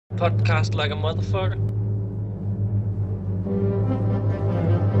Podcast like a motherfucker.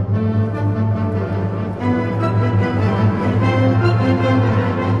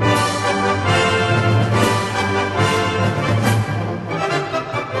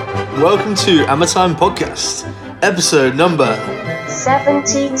 Welcome to Hammer Time Podcast, episode number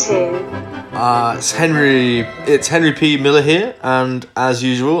 72. It's Henry P. Miller here, and as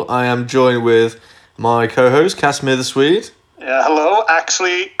usual, I am joined with my co-host Casimir the Swede. Yeah, hello.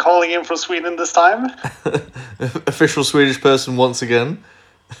 Actually calling in from Sweden this time. Official Swedish person once again.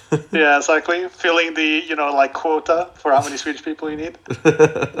 Yeah, exactly. Filling the, quota for how many Swedish people you need.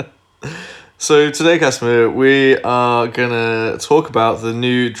 So today, Casimir, we are going to talk about the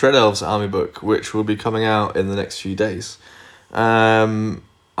new Dread Elves Army book, which will be coming out in the next few days.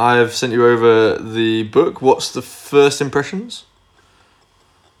 I've sent you over the book. What's the first impressions?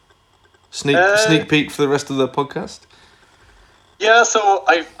 Sneak peek for the rest of the podcast? Yeah, so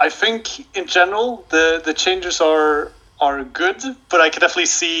I think in general the changes are good, but I can definitely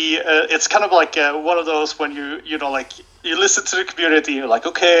see it's kind of like one of those when you listen to the community, you're like,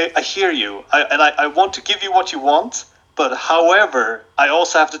 okay, I hear you, I want to give you what you want, but however, I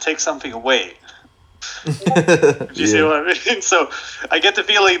also have to take something away. You see what I mean? So I get the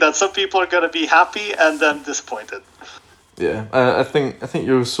feeling that some people are going to be happy and then disappointed. Yeah, I think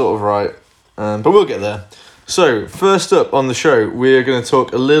you're sort of right, but we'll get there. So, first up on the show, we're going to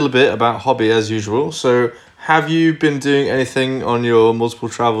talk a little bit about hobby as usual. So, have you been doing anything on your multiple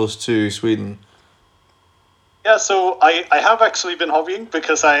travels to Sweden? Yeah, so I have actually been hobbying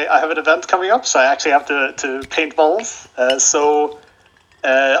because I have an event coming up, so I actually have to paint balls. I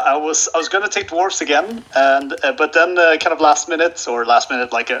was going to take dwarves again, but then kind of last minute,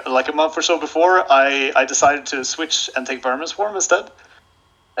 like a month or so before, I decided to switch and take Vermissworm instead.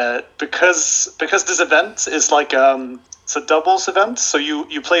 Because this event is like it's a doubles event, so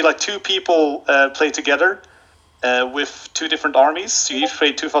you play like two people play together with two different armies, so you each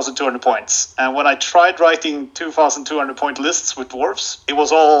play 2,200 points. And when I tried writing 2,200 point lists with dwarves, it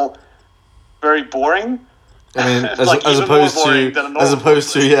was all very boring. I mean, as like opposed to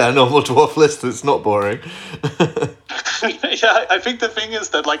a normal dwarf list, it's not boring. Yeah, I think the thing is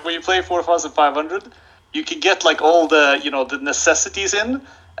that like when you play 4,500, you can get like all the the necessities in.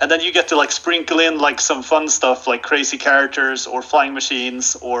 And then you get to like sprinkle in like some fun stuff like crazy characters or flying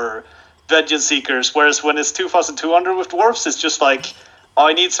machines or vengeance seekers. Whereas when it's 2,200 with dwarfs, it's just like, oh,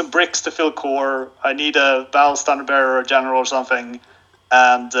 I need some bricks to fill core. I need a battle standard bearer or a general or something.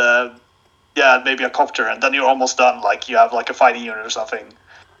 And maybe a copter. And then you're almost done. Like you have like a fighting unit or something.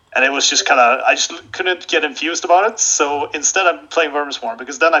 And it was just kind of, I just couldn't get infused about it. So instead I'm playing Vermissworm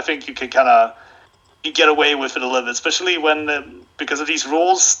because then I think you can kind of get away with it a little bit, especially when because of these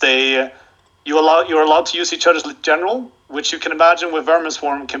rules, you're allowed to use each other's general, which you can imagine with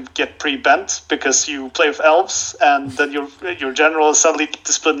Vermissworm can get pretty bent because you play with elves, and then your general is suddenly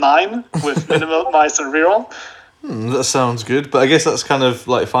to split 9 with minimize and reroll. That sounds good, but I guess that's kind of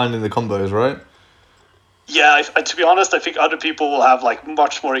like finding the combos, right? Yeah, to be honest, I think other people will have like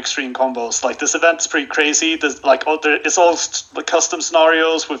much more extreme combos. Like this event is pretty crazy. It's all custom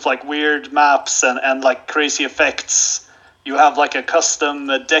scenarios with like weird maps and like crazy effects. You have like a custom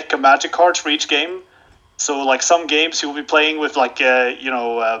deck of magic cards for each game. So like some games you'll be playing with like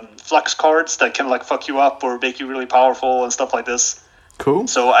flux cards that can like fuck you up or make you really powerful and stuff like this. Cool.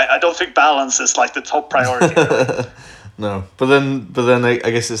 So I don't think balance is like the top priority. Really. No, but then I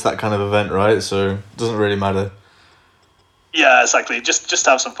guess it's that kind of event, right? So it doesn't really matter. Yeah, exactly. Just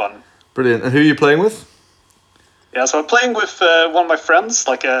have some fun. Brilliant. And who are you playing with? Yeah, so I'm playing with one of my friends,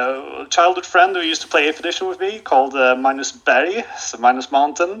 like a childhood friend who used to play 8th edition with me, called Minus Berry, so Minus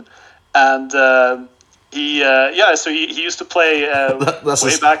Mountain, and he used to play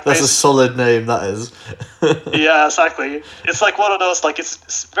way back. That's a solid name, that is. Yeah, exactly. It's like one of those, like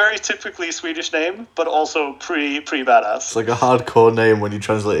it's very typically Swedish name, but also pretty badass. It's like a hardcore name when you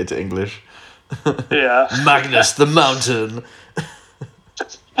translate it to English. Yeah. Magnus the Mountain.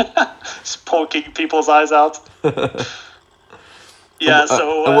 Just poking people's eyes out. Yeah,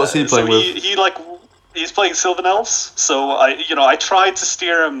 and what's he playing with? He's playing Sylvan Elves, so I tried to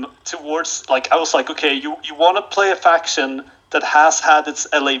steer him towards, like, I was like, okay, you want to play a faction that has had its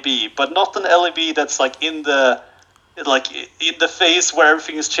LAB, but not an LAB that's like in the phase where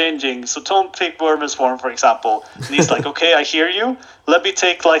everything is changing. So don't pick Vermissworm, for example. And he's like, okay, I hear you. Let me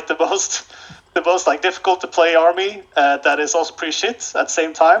take like the most like difficult to play army that is also pretty shit at the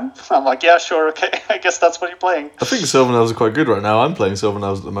same time. I'm like, yeah, sure, okay, I guess that's what you're playing. I think Sylvan Elves are quite good right now. I'm playing Sylvan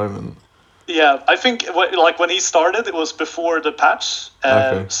Elves at the moment. Yeah, I think like when he started, it was before the patch.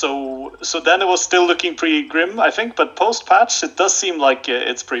 Okay. So then it was still looking pretty grim, I think. But post patch, it does seem like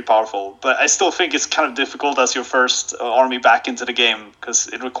it's pretty powerful. But I still think it's kind of difficult as your first army back into the game because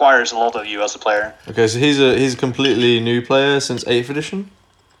it requires a lot of you as a player. Okay, so he's a completely new player since 8th edition?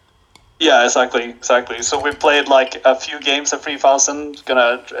 Yeah, exactly. So we played like a few games at 3000.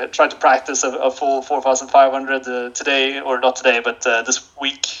 Gonna try to practice a full 4500 today, or not today, but this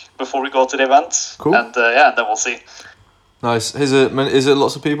week before we go to the event. Cool. And then we'll see. Nice. Is it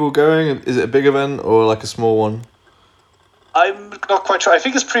lots of people going? Is it a big event or like a small one? I'm not quite sure. I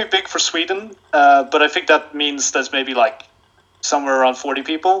think it's pretty big for Sweden, but I think that means there's maybe like somewhere around 40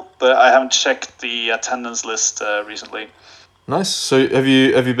 people. But I haven't checked the attendance list recently. Nice. So have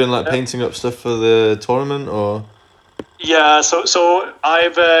you been like painting up stuff for the tournament or? Yeah, so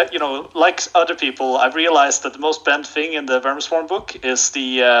I've like other people, I've realized that the most banned thing in the Vermishorn book is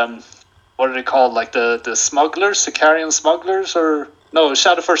the what are they called? Like the smugglers, Sicarian smugglers, or no,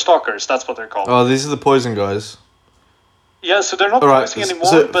 Shadowfur stalkers. That's what they're called. Oh, these are the poison guys. Yeah, so they're not All right. poising anymore.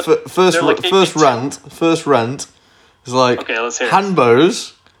 So but first they're like first 82. rant is like Okay, let's hear it. hand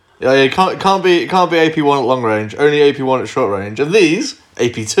bows. Yeah, it can't be AP1 at long range. Only AP1 at short range. And these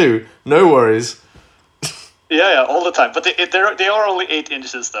AP2, no worries. Yeah, all the time. But they are only 8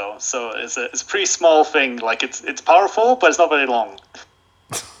 inches though, so it's a pretty small thing. Like it's powerful, but it's not very long.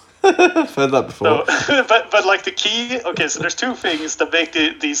 I've heard that before. So, but like the key, okay, so there's two things that make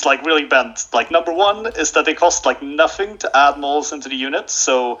these like really bent. Like number one is that they cost like nothing to add moles into the unit.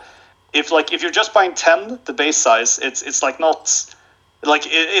 So if you're just buying 10, the base size, it's like not like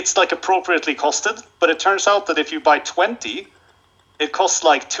it's like appropriately costed. But it turns out that if you buy 20, it costs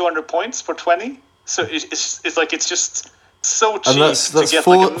like 200 points for 20. So it's like it's just so cheap. And that's to get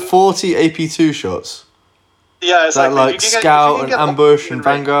 40 AP2 shots. Yeah, Is that exactly. like You can get- scout you can and get ambush in and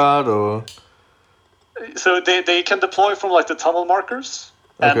range. vanguard or? So they can deploy from like the tunnel markers,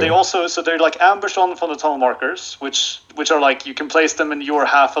 and Okay. they also they're like ambushed on from the tunnel markers, which are like you can place them in your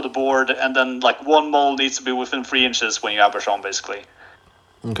half of the board, and then like one mole needs to be within 3 inches when you ambush on, basically.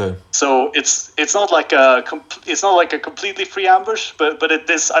 Okay. So it's not like a completely free ambush, but it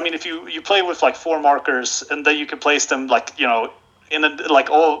is. I mean, if you play with like 4 markers, and then you can place them like in like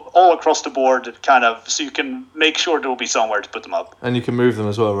all across the board, kind of, so you can make sure there will be somewhere to put them up. And you can move them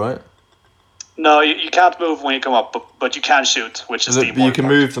as well, right? No, you can't move when you come up, but you can shoot, which is the But you important can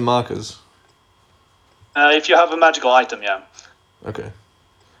part. move the markers. If you have a magical item, yeah. Okay.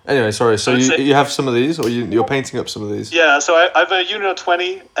 Anyway, sorry. So I'd say- you have some of these, or you're painting up some of these? Yeah, so I have a unit of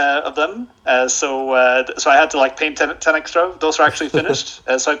 20 of them. So I had to like paint 10 extra. Those are actually finished.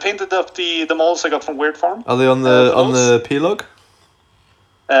 So I painted up the moles I got from Weird Farm. Are they on the P-log?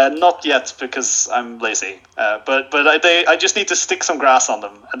 Not yet because I'm lazy. But I just need to stick some grass on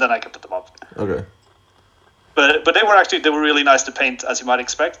them and then I can put them up. Okay. But they were really nice to paint, as you might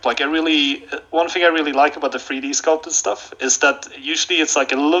expect. Like one thing I really like about the 3D sculpted stuff is that usually it's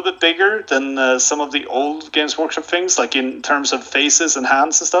like a little bit bigger than some of the old Games Workshop things, like in terms of faces and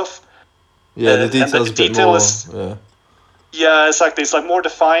hands and stuff. Yeah, the And the detail's a bit detail more. is- Yeah. Yeah, exactly. It's like more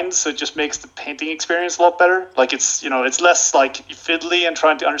defined, so it just makes the painting experience a lot better. Like it's it's less like fiddly and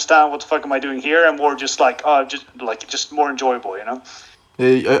trying to understand what the fuck am I doing here, and more just like just more enjoyable,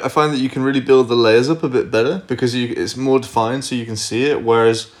 Yeah, I find that you can really build the layers up a bit better because it's more defined, so you can see it.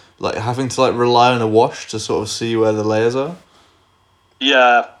 Whereas like having to like rely on a wash to sort of see where the layers are.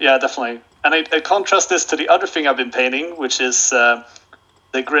 Yeah, definitely. And I contrast this to the other thing I've been painting, which is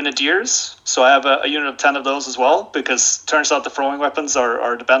the Grenadiers. So I have a unit of 10 of those as well, because it turns out the throwing weapons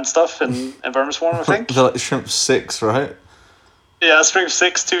are the bend stuff in Vermishorn, I think. They're like Shrimp 6, right? Yeah, String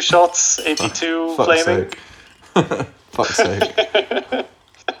 6, 2 shots, 82 Fuck's flaming. sake. Fuck's sake.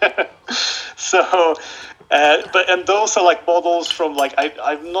 So, and those are like models from like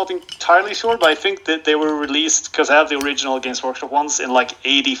I'm not entirely sure, but I think that they were released because I have the original Games Workshop ones in like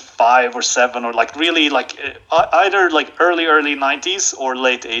 85 or 7 or like really like either like early 90s or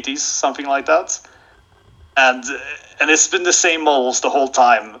late 80s, something like that. And it's been the same models the whole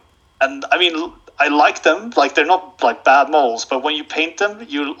time. And I mean, I like them. Like they're not like bad models, but when you paint them,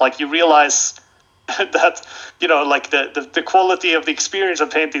 you realize that like the quality of the experience of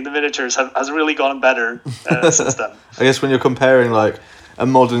painting the miniatures has really gotten better since then. I guess when you're comparing like a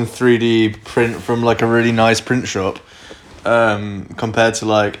modern 3D print from like a really nice print shop compared to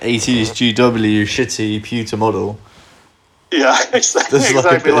like 80s GW shitty pewter model, Yeah, exactly. there's like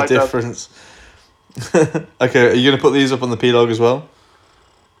exactly a bit like of that. difference. Okay, are you gonna put these up on the P-log as well?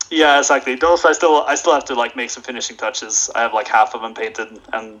 Yeah, exactly. Those I still have to like make some finishing touches. I have like half of them painted,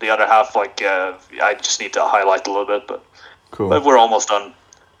 and the other half like I just need to highlight a little bit, but Cool. we're almost done.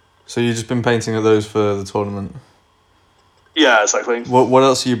 So you've just been painting at those for the tournament. Yeah, exactly. What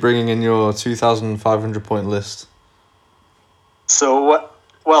else are you bringing in your 2,500 point list? So,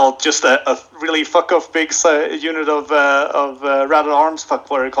 well, just a really fuck off big unit of Rattled Arms. Fuck,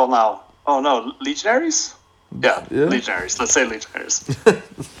 what are they called now? Oh no, Legionaries? Yeah, Legionaries. Let's say Legionaries.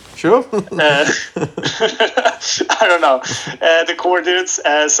 Sure. I don't know. The core dudes.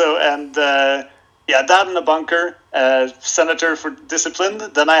 Yeah, that in a bunker. Senator for discipline.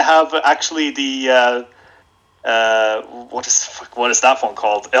 Then I have actually the what is that one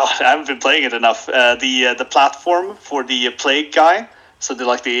called? Oh, I haven't been playing it enough. The platform for the plague guy. So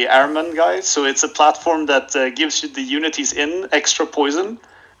the airman guy. So it's a platform that gives you the unities in extra poison.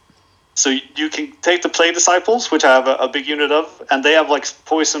 So you can take the Plague Disciples, which I have a big unit of, and they have like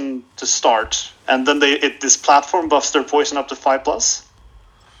poison to start, and then this platform buffs their poison up to 5+.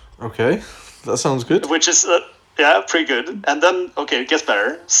 Okay, that sounds good. Which is pretty good. And then it gets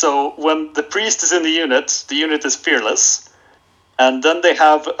better. So when the priest is in the unit is fearless, and then they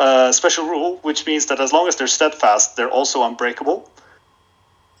have a special rule, which means that as long as they're steadfast, they're also unbreakable.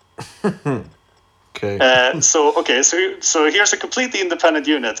 Okay. So here's a completely independent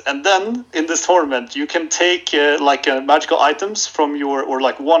unit, and then in this tournament you can take magical items from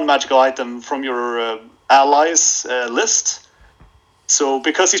one magical item from your allies list. So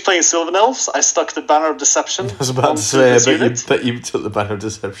because he's playing Sylvan Elves, I stuck the Banner of Deception. I was about to say, I bet you took the Banner of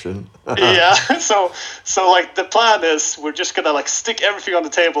Deception. Yeah. So the plan is we're just gonna stick everything on the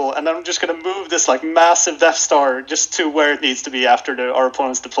table, and then I'm just gonna move this massive Death Star just to where it needs to be after our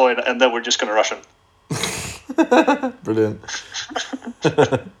opponent's deployed, and then we're just gonna rush him. Brilliant.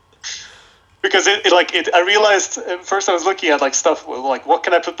 Because I realized first I was looking at stuff what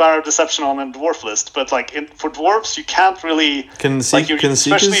can I put Banner of Deception on in dwarf list, but for dwarves you can't really. Can Seekers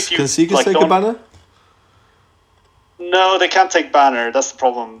take a banner? No, they can't take banner. That's the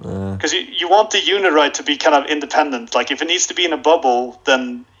problem. Because you want the unit right to be kind of independent. If it needs to be in a bubble,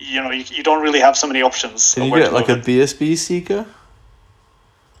 then you don't really have so many options. Can you get a BSB Seeker?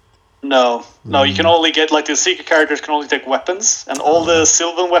 No, you can only get the Seeker characters can only take weapons, and all the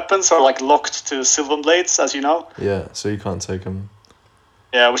Sylvan weapons are locked to Sylvan blades, as you know. Yeah, so you can't take them.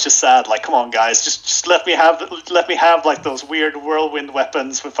 Yeah, which is sad. Come on, guys, just let me have those weird whirlwind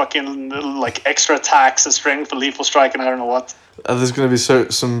weapons with fucking extra attacks and strength and lethal strike and I don't know what. There's going to be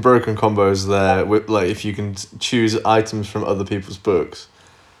some broken combos there with if you can choose items from other people's books.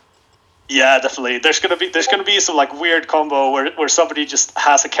 Yeah, definitely. There's gonna be some weird combo where somebody just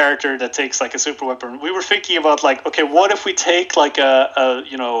has a character that takes a super weapon. We were thinking about what if we take a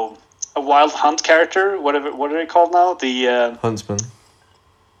wild hunt character? What are they called now? The Huntsman.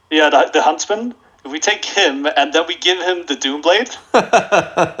 Yeah, the Huntsman. If we take him and then we give him the Doomblade,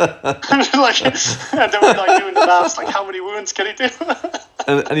 and then we're doing the maths, how many wounds can he do?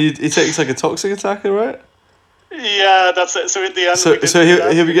 and he takes a toxic attacker, right? Yeah, that's it. So in the end, so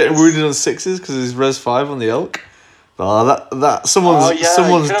he'll be getting wounded on 6s because he's res 5 on the elk.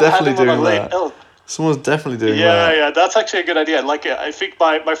 Someone's definitely doing that. Someone's definitely doing that. Yeah, that's actually a good idea. I think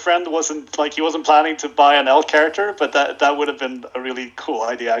my friend wasn't wasn't planning to buy an elk character, but that would have been a really cool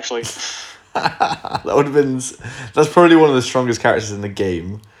idea actually. That's probably one of the strongest characters in the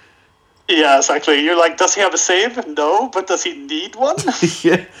game. Yeah, exactly. You're does he have a save? No, but does he need one?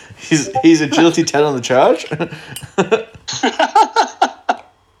 Yeah, he's agility 10 on the charge. You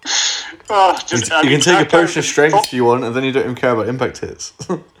can take a potion of strength if you want, and then you don't even care about impact hits.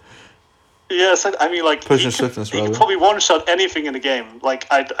 Yes, I mean potion of swiftness. He can probably one shot anything in the game.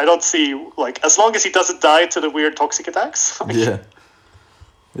 I don't see as long as he doesn't die to the weird toxic attacks. Yeah.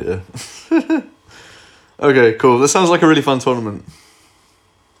 Okay, cool. That sounds like a really fun tournament.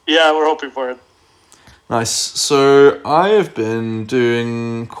 Yeah, we're hoping for it. Nice. So I have been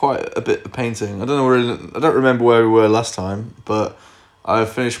doing quite a bit of painting. I don't remember where we were last time, but I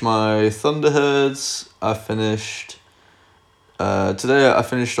finished my Thunderherds. I finished today. I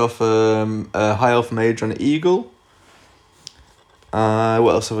finished off a High Elf Mage on an Eagle.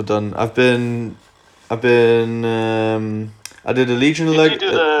 What else have I done? I did a Legion leg.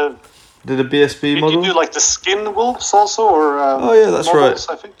 Did a BSB model? Did you do the skin wolves also, or? Oh yeah, that's models,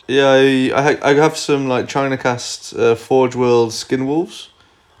 right. I think. Yeah, I have some China Cast Forge World skin wolves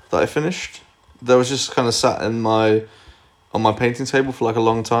that I finished. That was just kind of sat on my painting table for a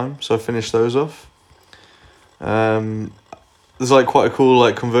long time, so I finished those off. There's quite a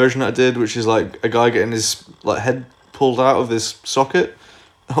cool conversion I did, which is a guy getting his head pulled out of his socket,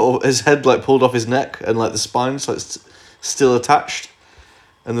 or his head pulled off his neck, and the spine's still attached.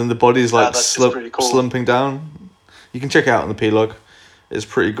 And then the body's slumping down. You can check it out on the P-log. It's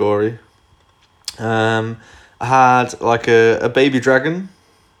pretty gory. I had a baby dragon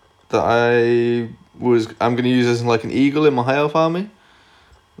that I'm going to use as like an eagle in my high elf army.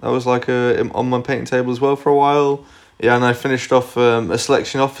 That was like on my painting table as well for a while. Yeah, and I finished off a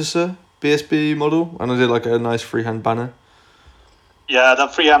selection officer BSB model, and I did like a nice freehand banner. Yeah,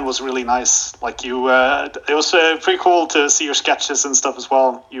 that freehand was really nice. Like it was pretty cool to see your sketches and stuff as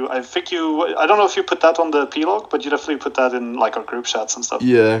well. I don't know if you put that on the P-log, but you definitely put that in like our group chats and stuff.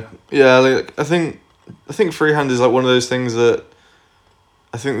 Yeah. Like, I think freehand is like one of those things that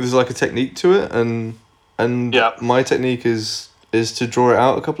I think there's like a technique to it, and yeah. My technique is to draw it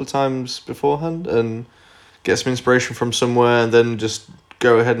out a couple of times beforehand and get some inspiration from somewhere, and then just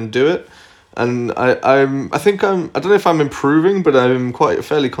go ahead and do it. And I don't know if I'm improving, but I'm quite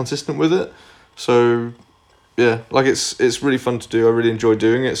fairly consistent with it. So yeah, like it's really fun to do. I really enjoy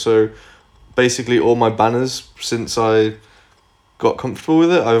doing it. So basically all my banners since I got comfortable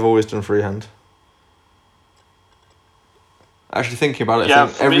with it, I've always done freehand. Actually thinking about it, yeah, I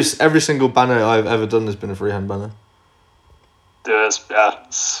think every single banner I've ever done has been a freehand banner.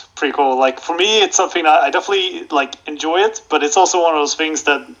 It's pretty cool. Like for me, it's something that I definitely like enjoy it, but it's also one of those things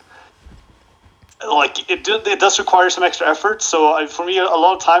that like it does require some extra effort. So for me, a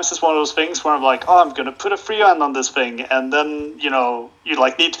lot of times it's one of those things where I'm like, oh, I'm gonna put a freehand on this thing, and then you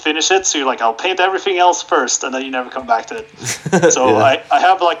like need to finish it. So you're like, I'll paint everything else first, and then you never come back to it. So yeah. I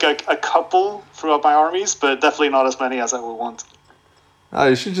have like a couple throughout my armies, but definitely not as many as I would want.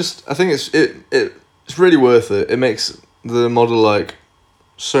 You should just. I think it's really worth it. It makes the model like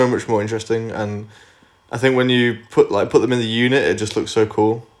so much more interesting, and I think when you put them in the unit, it just looks so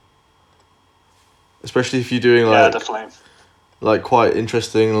cool. Especially if you're doing definitely like quite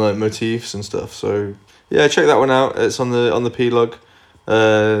interesting like motifs and stuff. So yeah, check that one out. It's on the P-log.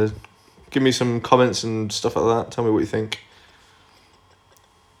 Give me some comments and stuff like that. Tell me what you think.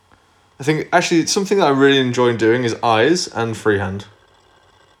 I think actually something that I really enjoy doing is eyes and freehand.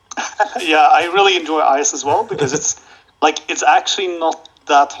 Yeah, I really enjoy eyes as well because it's actually not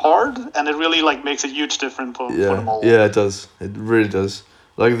that hard, and it really like makes a huge difference for the model. Yeah, it does. It really does.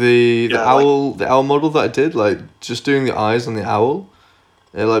 Like the owl model that I did, like just doing the eyes on the owl,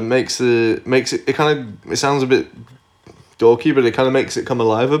 it like makes it kind of, it sounds a bit dorky, but it kind of makes it come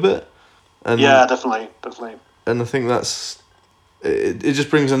alive a bit. And yeah, definitely. And I think that's it just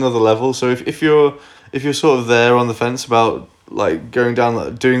brings another level. So if you're sort of there on the fence about like going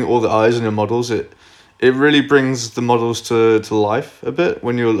down doing all the eyes on your models, it really brings the models to life a bit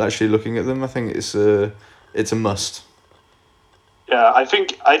when you're actually looking at them. I think it's a must. Yeah, I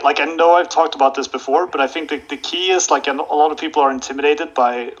think I know I've talked about this before, but I think the key is like a lot of people are intimidated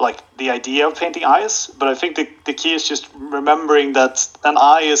by like the idea of painting eyes, but I think the key is just remembering that an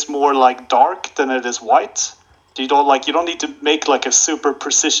eye is more like dark than it is white. You don't need to make like a super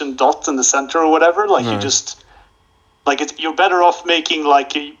precision dot in the center or whatever. Like no. You just you're better off making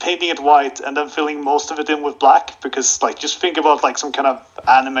painting it white and then filling most of it in with black, because like just think about like some kind of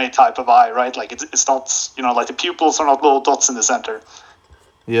anime type of eye, right? Like it's not, like the pupils are not little dots in the center.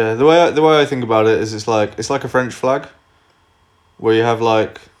 Yeah, the way I think about it is it's like a French flag, where you have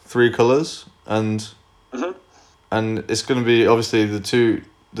like 3 colors and it's going to be obviously the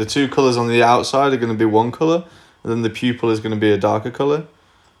two colors on the outside are going to be one color, and then the pupil is going to be a darker color.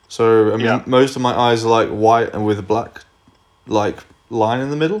 So, I mean, most of my eyes are like white and with a black like line in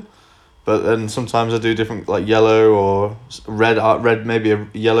the middle. But then sometimes I do different like yellow or red, maybe a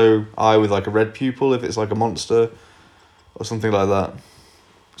yellow eye with like a red pupil if it's like a monster or something like that.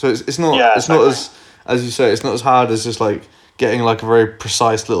 So it's not not as you say, it's not as hard as just like getting like a very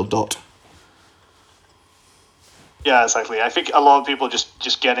precise little dot. Yeah, exactly. I think a lot of people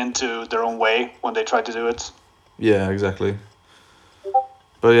just get into their own way when they try to do it. Yeah, exactly.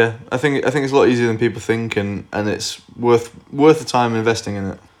 But yeah, I think it's a lot easier than people think, and it's worth the time investing in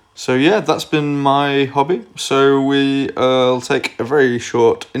it. So yeah, that's been my hobby. So we'll take a very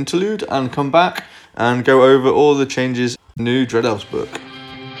short interlude and come back and go over all the changes in the new Dread Elves book.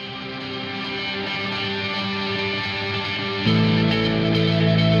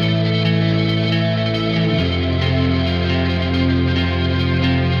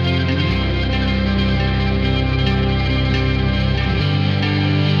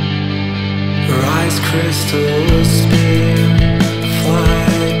 Crystal spear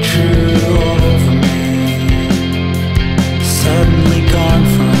fly true over me. Suddenly gone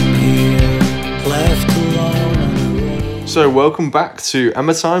from here, left alone on the road. So welcome back to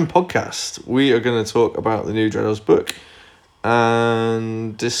Emma Time Podcast. We are going to talk about the new Dread Elves book,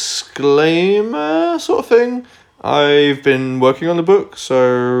 and disclaimer sort of thing. I've been working on the book,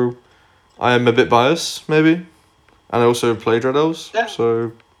 so I am a bit biased maybe, and I also play Dread Elves. Yeah.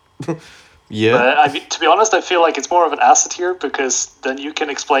 So Yeah. But I mean, to be honest, I feel like it's more of an asset here because then you can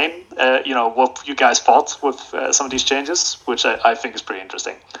explain, what you guys thought with some of these changes, which I think is pretty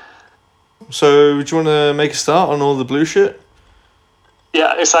interesting. So, do you want to make a start on all the blue shit?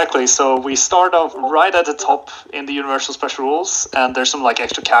 Yeah, exactly. So we start off right at the top in the Universal Special Rules, and there's some like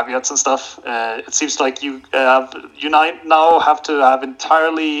extra caveats and stuff. It seems like you now have to have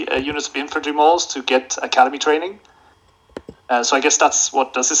entirely units of infantry models to get academy training. So I guess that's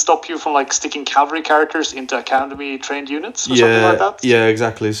what does it stop you from like sticking cavalry characters into academy trained units or something like that? Yeah,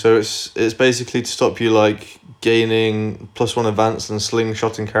 exactly. So it's basically to stop you like gaining +1 advance and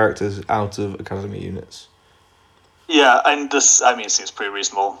slingshotting characters out of academy units. Yeah, and this it seems pretty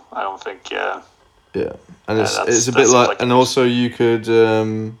reasonable. I don't think. Yeah, and it's a that bit seems like, like and also you could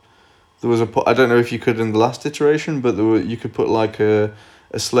there was I don't know if you could in the last iteration, but you could put like a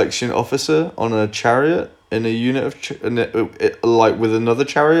selection officer on a chariot in a unit of like with another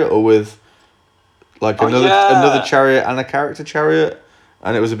chariot or with like another chariot and a character chariot,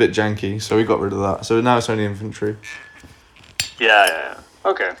 and it was a bit janky, so we got rid of that. So now it's only infantry. Yeah.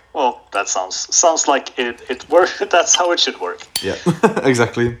 Okay. Well, that sounds like it works. That's how it should work. Yeah,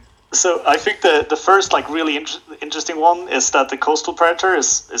 exactly. So I think the first like really interesting one is that the Coastal Predator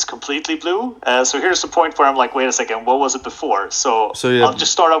is completely blue. So here's the point where I'm like, wait a second, what was it before? So yeah, I'll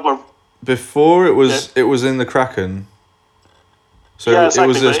just start out where. Before it was in the Kraken. So yeah,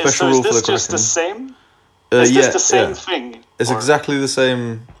 exactly. It was a special rule for the Kraken. Is this just the same? Is this the same thing? It's exactly the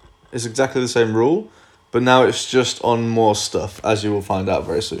same. It's exactly the same rule, but now it's just on more stuff, as you will find out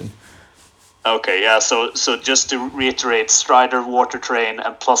very soon. Okay, yeah. So just to reiterate, Strider, Water Train,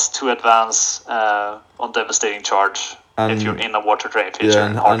 and +2 advance on Devastating Charge if you're in a Water Train feature. Yeah,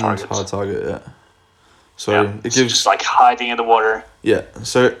 and hard target. Yeah. So it gives just like hiding in the water. Yeah.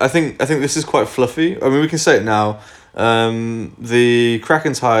 So I think this is quite fluffy. I mean, we can say it now. The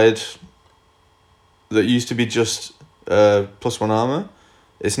Kraken's hide that used to be just +1 armor,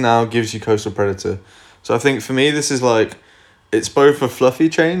 it now gives you Coastal Predator. So I think for me this is like, it's both a fluffy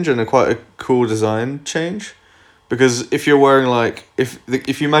change and quite a cool design change, because if you're wearing like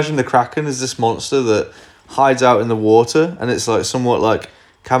if you imagine the Kraken as this monster that hides out in the water and it's like somewhat like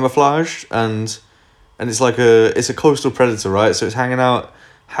camouflaged and it's like it's a coastal predator, right? So it's hanging out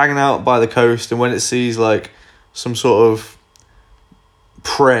by the coast, and when it sees like some sort of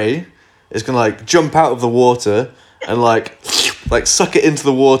prey, it's gonna like jump out of the water and like suck it into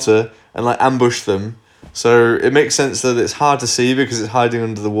the water and like ambush them. So it makes sense that it's hard to see because it's hiding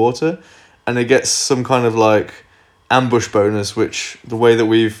under the water, and it gets some kind of like ambush bonus, which the way that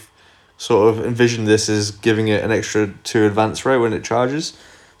we've sort of envisioned this is giving it an extra 2 advance rate when it charges.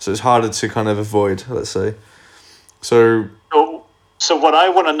 So it's harder to kind of avoid, let's say. So what I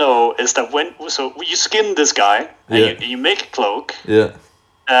want to know is that when you skin this guy and you make a cloak. Yeah.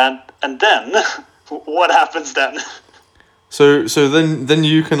 And then what happens then? So then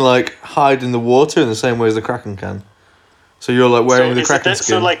you can like hide in the water in the same way as the Kraken can. So you're like wearing the Kraken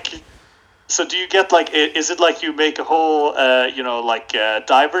skin. So do you get like, is it like you make a whole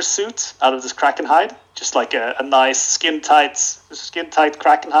diver suit out of this Kraken hide? Just like a nice skin tight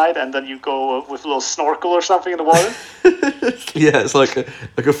Kraken hide, and then you go with a little snorkel or something in the water? Yeah, it's like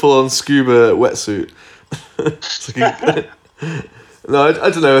a full on scuba wetsuit. No, I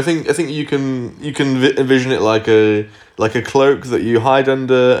don't know. I think you can envision it like a cloak that you hide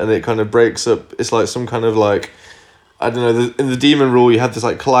under, and it kind of breaks up. It's like some kind of like, I don't know. In the demon rule, you have this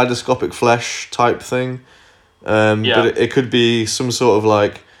like kaleidoscopic flesh type thing, but it could be some sort of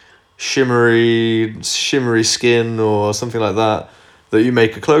like shimmery skin or something like that you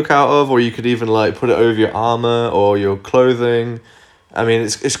make a cloak out of, or you could even like put it over your armor or your clothing. I mean,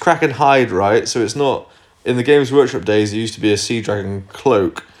 it's Kraken hide, right? So it's not. In the Games Workshop days, it used to be a Sea Dragon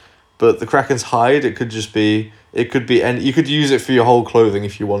cloak, but the Kraken's hide, it could be, and you could use it for your whole clothing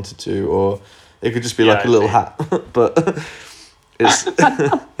if you wanted to, or it could just be like a little hat. But it's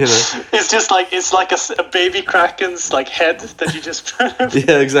it's just like a baby Kraken's like head that you just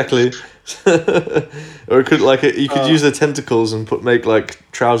yeah, exactly. Or it could you could use the tentacles and make like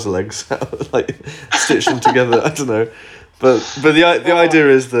trouser legs, like stitch them together. I don't know. But the idea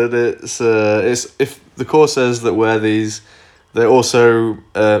is that it's if the core says that wear these, they're also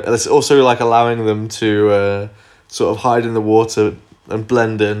it's also like allowing them to sort of hide in the water and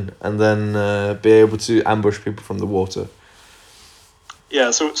blend in, and then be able to ambush people from the water.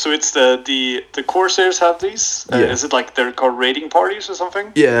 Yeah, so it's the Corsairs have these. Is it like they're called raiding parties or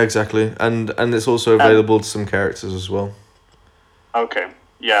something? Yeah, exactly, and it's also available to some characters as well. Okay,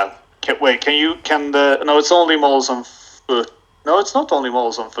 yeah. No, it's only models on foot. No, it's not only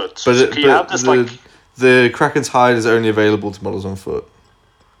models on foot. But the Kraken's hide is only available to models on foot.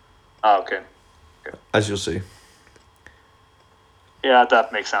 Okay. as you'll see. Yeah,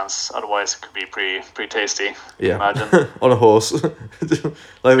 that makes sense. Otherwise, it could be pretty tasty. Yeah, Imagine. on a horse, like the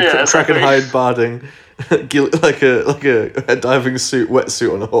Yeah, Kraken exactly. hide barding, like a diving suit,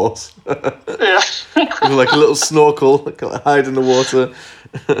 wetsuit on a horse, Yeah. with like a little snorkel, like hide in the water.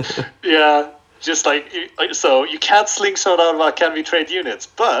 Yeah. Just so you can't slingshot out of Academy trade units,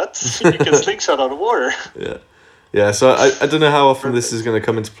 but you can slingshot out of water. Yeah, yeah. So I don't know how often this is going to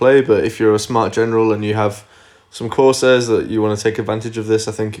come into play, but if you're a smart general and you have some Corsairs that you want to take advantage of this,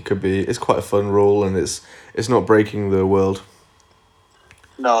 I think it's quite a fun rule, and it's not breaking the world.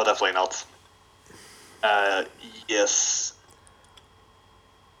 No, definitely not. Yes.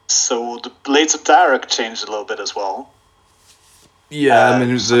 So the Blades of Darek changed a little bit as well. Yeah, I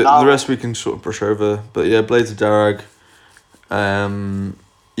mean so the now- rest we can sort of brush over, but yeah, Blades of Darag.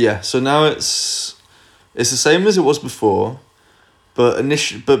 Yeah, so now it's the same as it was before, but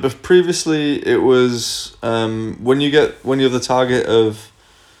previously it was when you're the target of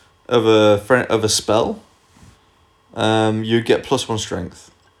a spell, you get +1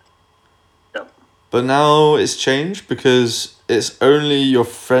 strength. Yep. But now it's changed because it's only your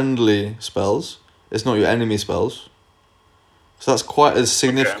friendly spells. It's not your enemy spells. So that's quite a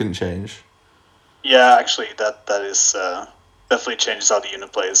significant change. Yeah, actually, that is definitely changes how the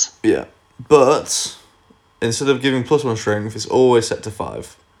unit plays. Yeah. But instead of giving +1 strength, it's always set to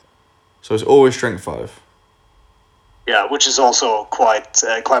 5. So it's always strength 5. Yeah, which is also quite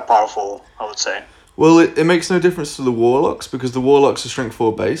powerful, I would say. Well, it makes no difference to the Warlocks because the Warlocks are strength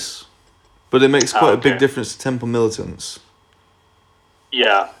 4 base. But it makes quite a big okay. difference to Temple Militants.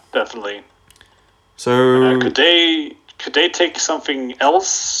 Yeah, definitely. So Could they take something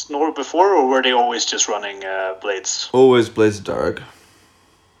else nor before, or were they always just running blades? always Blades of Darag.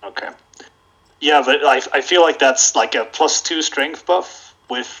 Okay. Yeah, but I feel like that's like a +2 strength buff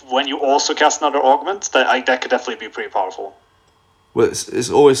with when you also cast another augment. That could definitely be pretty powerful. Well, it's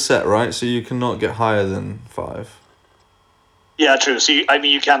always set, right? So you cannot get higher than 5. Yeah, true. So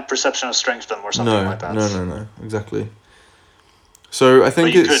you can't perception of strength them or something No, like that. no, exactly. So I But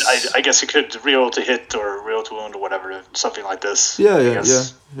think you it's... could. I guess you could reroll to hit or reroll to wound or whatever, something like this. I Yeah,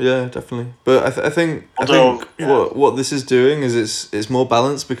 guess. definitely. But I think Although, yeah. what this is doing is it's more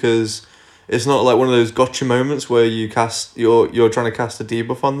balanced because it's not like one of those gotcha moments where you're trying to cast a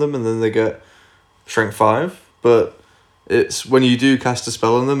debuff on them and then they get strength 5. But it's when you do cast a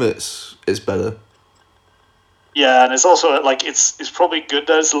spell on them, it's better. Yeah, and it's also like it's probably good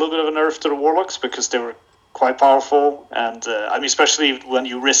that it's a little bit of a nerf to the warlocks because they were quite powerful, and I mean especially when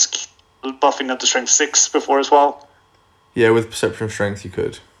you risk buffing them to strength 6 before as well. Yeah, with perception of strength, you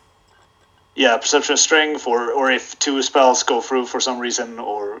could. Yeah, perception of strength, or if 2 spells go through for some reason,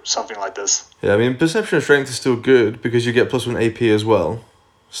 or something like this. Yeah, I mean perception of strength is still good because you get +1 AP as well.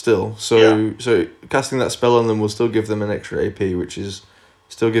 Still, so casting that spell on them will still give them an extra AP, which is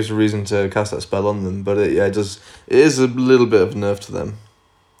still gives a reason to cast that spell on them. But it is a little bit of a nerf to them.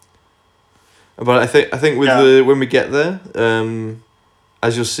 But I think with when we get there,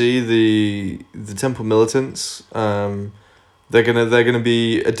 as you'll see, the Temple Militants, they're gonna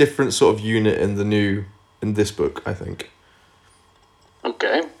be a different sort of unit in this book, I think.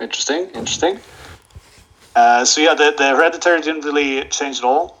 Okay, interesting. So yeah, the hereditary didn't really change at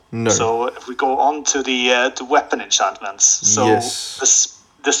all. No. So if we go on to the weapon enchantments, so Yes.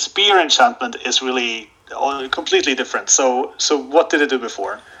 the spear enchantment is really completely different. So what did it do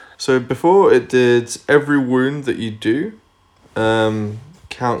before? So before it did every wound that you do,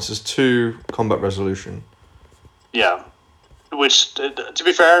 counts as 2 combat resolution. Yeah, which to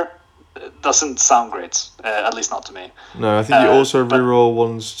be fair, doesn't sound great. At least not to me. No, I think you also but- reroll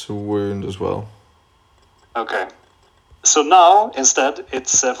 1s to wound as well. Okay. So now, instead,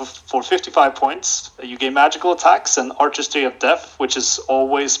 it's for 55 points. You gain magical attacks and artistry of death, which is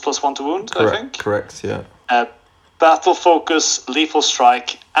always +1 to wound, I think. Correct, yeah. Battle focus, lethal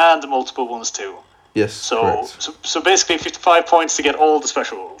strike, and multiple wounds too. Yes, correct. So basically 55 points to get all the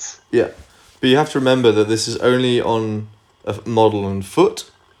special rules. Yeah. But you have to remember that this is only on a model on foot,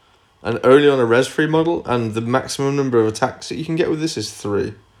 and only on a res-free model, and the maximum number of attacks that you can get with this is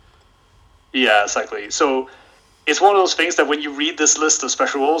 3. Yeah, exactly. So it's one of those things that when you read this list of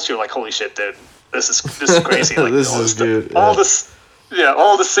special rules, you're like, holy shit, dude, this is crazy. Like, This all is stuff- good, All yeah. this,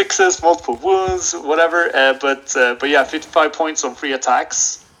 all the 6s, multiple wounds, whatever. But yeah, 55 points on 3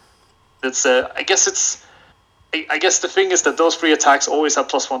 attacks. It's I guess the thing is that those 3 attacks always have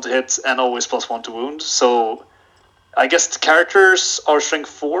 +1 to hit and always +1 to wound. So I guess the characters are strength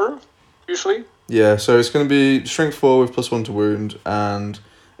 4 usually. Yeah, so it's going to be strength 4 with +1 to wound, and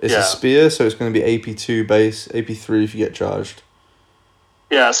it's Yeah. a spear, so it's going to be AP2 base, AP3 if you get charged.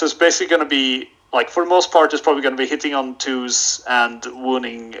 Yeah, so it's basically going to be, like, for the most part, it's probably going to be hitting on 2s and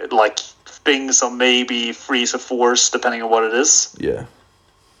wounding, like, things on maybe 3s or 4s, depending on what it is. Yeah.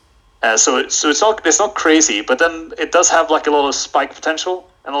 So it's not crazy, but then it does have, like, a lot of spike potential,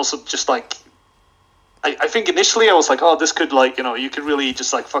 and also just, like, I think initially I was like, oh, this could, like, you could really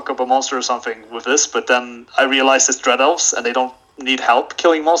just, like, fuck up a monster or something with this, but then I realized it's Dread Elves, and they don't need help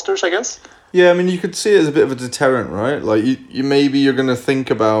killing monsters, I guess. Yeah, I mean, you could see it as a bit of a deterrent, right? Like, you maybe you're going to think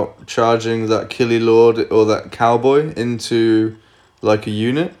about charging that Killy Lord or that Cowboy into, like, a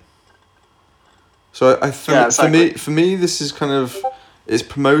unit. So I think, Yeah, exactly. for me, this is kind of, it's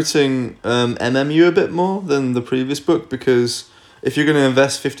promoting MMU a bit more than the previous book, because if you're going to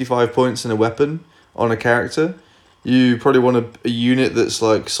invest 55 points in a weapon on a character, you probably want a unit that's,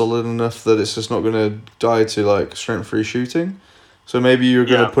 like, solid enough that it's just not going to die to, like, strength 3 shooting. So maybe you're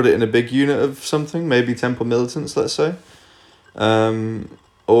going to put it in a big unit of something, maybe Temple Militants, let's say.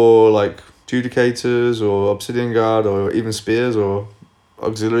 Or, like, Judicators or Obsidian Guard or even Spears or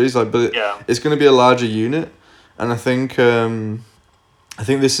auxiliaries. Like, but it's going to be a larger unit. And I think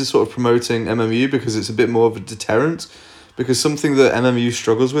this is sort of promoting MMU because it's a bit more of a deterrent. Because something that MMU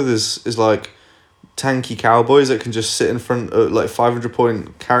struggles with is like tanky cowboys that can just sit in front of, like, 500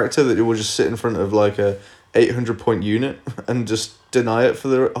 point character that will just sit in front of, like, a 800 point unit and just deny it for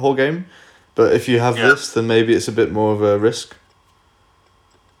the whole game. But if you have this, then maybe it's a bit more of a risk.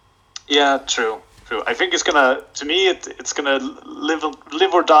 Yeah, true. I think it's gonna, to me, it's gonna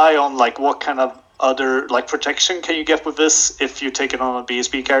live or die on, like, what kind of other, like, protection can you get with this if you take it on a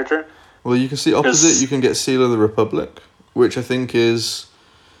BSB character. Well, you can see opposite, you can get Seal of the Republic, which I think is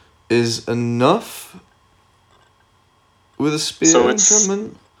enough with a spear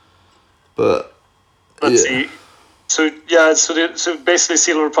enchantment. But let's see. So basically,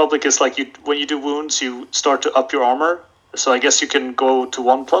 Seal of the Republic is like, when you do wounds, you start to up your armor. So I guess you can go to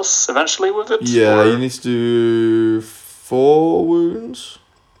 1+ eventually with it. Yeah, you need to do 4 wounds.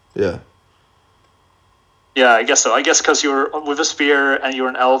 Yeah. Yeah, I guess so. I guess because you're with a spear and you're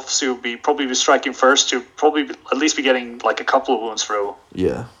an elf, so you'll probably be striking first. You'll probably at least be getting, like, a couple of wounds through.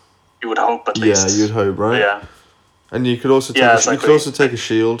 Yeah. You would hope, at least. Yeah, you'd hope, right? Yeah. And you could also take a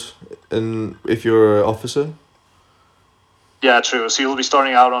shield, and if you're an officer. Yeah, true. So you'll be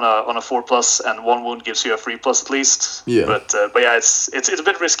starting out on a 4+, and 1 wound gives you a 3+ at least. Yeah. But yeah, it's a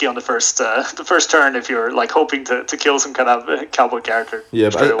bit risky on the first turn if you're, like, hoping to kill some kind of cowboy character. Yeah,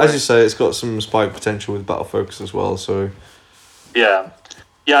 but as you say, it's got some spike potential with battle focus as well. So. Yeah.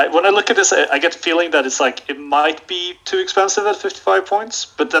 When I look at this, I get the feeling that it's like it might be too expensive at 55 points,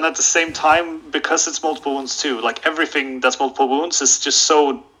 but then at the same time, because it's multiple wounds too, like, everything that's multiple wounds is just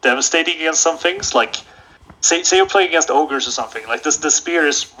so devastating against some things. Like, say you're playing against ogres or something, like this, the spear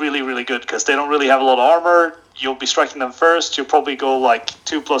is really, really good because they don't really have a lot of armor. You'll be striking them first. You'll probably go, like,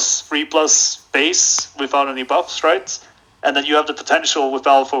 2+, 3+ base without any buffs, right? And then you have the potential with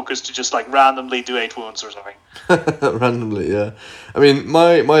battle focus to just, like, randomly do 8 wounds or something. Randomly, yeah. I mean,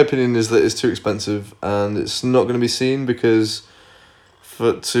 my opinion is that it's too expensive and it's not going to be seen because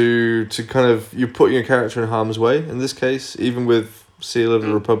to kind of, you're putting your character in harm's way in this case, even with Seal of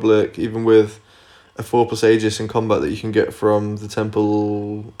the Republic, even with a 4+ Aegis in combat that you can get from the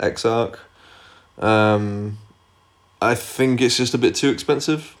Temple Exarch. I think it's just a bit too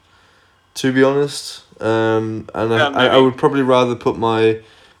expensive, to be honest. I would probably rather put my,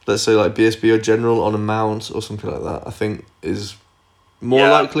 let's say, like, BSB or General on a mount or something like that. I think is more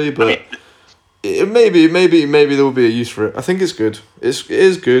likely, but maybe there will be a use for it. I think it's good. It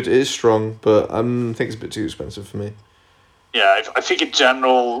is good. It is strong, but I think it's a bit too expensive for me. Yeah, I think in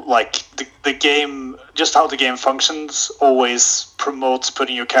general, like, the game, just how the game functions, always promotes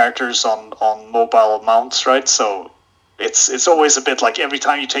putting your characters on mobile mounts, right? So it's always a bit like every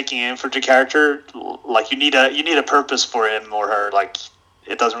time you're taking an infantry character, like, you need a purpose for him or her. Like,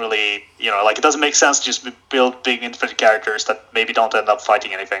 it doesn't really, like, it doesn't make sense to just build big infantry characters that maybe don't end up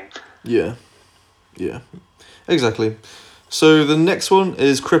fighting anything. Yeah, exactly. So the next one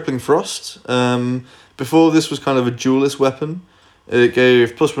is Crippling Frost. Before, this was kind of a duelist weapon. It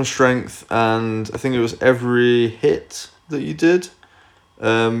gave +1 strength, and I think it was every hit that you did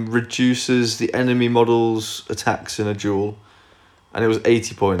reduces the enemy model's attacks in a duel, and it was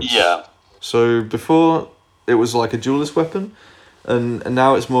 80 points. Yeah. So before, it was like a duelist weapon, and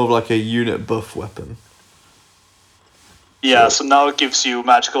now it's more of like a unit buff weapon. Yeah, so now it gives you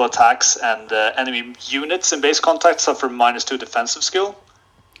magical attacks, and enemy units in base contact suffer -2 defensive skill.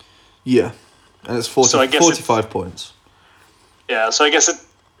 Yeah, and it's 45 points. Yeah, so I guess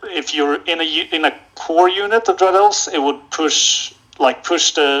if you're in a core unit of Dread Elves, it would push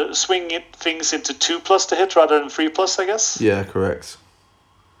the swing things into 2+ to hit rather than 3+, I guess. Yeah, correct.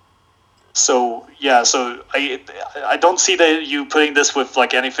 So yeah, so I don't see that you putting this with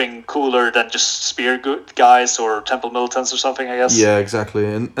like anything cooler than just spear guys or temple militants or something. I guess. Yeah, exactly.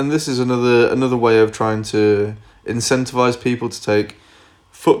 And this is another way of trying to incentivize people to take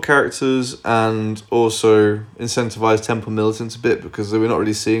foot characters and also incentivize temple militants a bit because we're not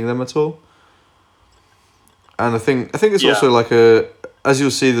really seeing them at all. And I think it's Yeah. also like as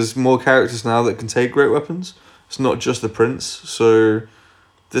you'll see, there's more characters now that can take great weapons. It's not just the prince, so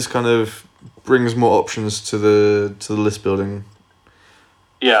this kind of brings more options to the list building.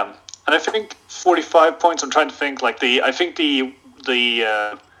 Yeah, and I think 45 points. I'm trying to think like I think the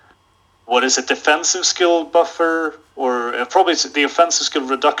what is it, defensive skill buffer or probably it's the offensive skill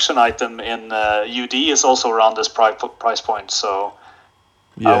reduction item in UD is also around this price point. So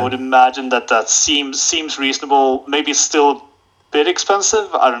Yeah. I would imagine that seems reasonable. Maybe it's still a bit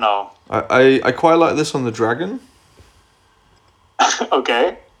expensive. I don't know. I quite like this on the dragon.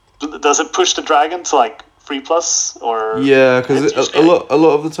 Okay, does it push the dragon to like 3+ or? Yeah, because It's a usually-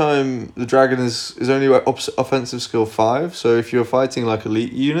 lot of the time the dragon is only like offensive skill 5. So if you're fighting like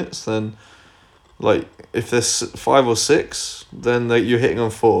elite units, then like if there's 5 or 6, then you're hitting on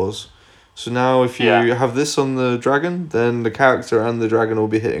 4s. So now if you Yeah. have this on the dragon, then the character and the dragon will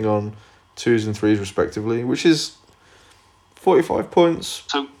be hitting on 2s and 3s respectively, which is 45 points.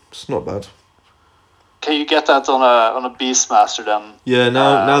 So It's not bad. can you get that on a Beastmaster then? Yeah,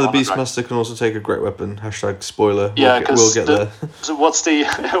 now the on the dragon. Beastmaster can also take a great weapon. Hashtag spoiler. Yeah, we'll get there. So what's the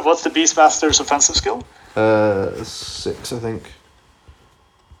what's the Beastmaster's offensive skill? 6, I think.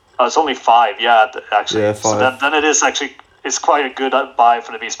 Oh, it's only 5. Yeah, actually. Yeah, So 5. then it's quite a good buy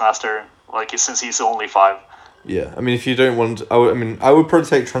for the Beastmaster. Like since he's only 5. Yeah, I mean, if you don't want, I would probably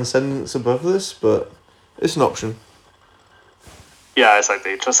take Transcendence above this, but it's an option. Yeah,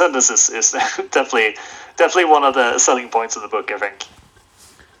 exactly. Transcendence is definitely one of the selling points of the book, I think.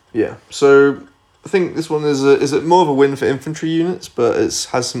 Yeah, so I think this one is more of a win for infantry units, but it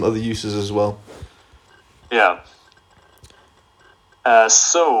has some other uses as well. Yeah.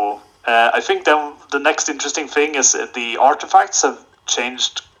 I think then the next interesting thing is the artifacts have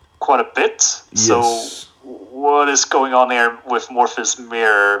changed quite a bit. So Yes. what is going on here with Morpheus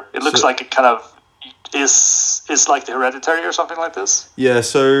Mirror? It looks So- like it kind of is like the Hereditary or something like this. Yeah,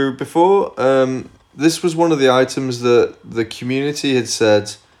 so before, this was one of the items that the community had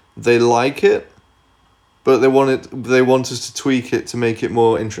said they like it, but they want us to tweak it to make it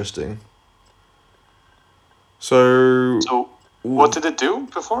more interesting. So So what did it do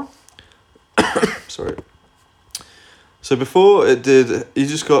before? sorry. So before it did, you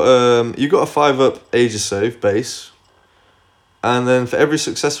just got you got a 5+ Aegis save base, and then for every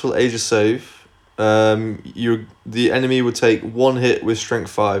successful Aegis save, the enemy would take 1 hit with Strength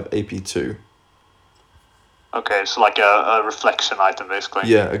 5 AP 2. Okay, so like a reflection item basically.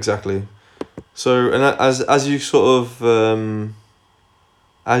 Yeah, exactly. So and as you sort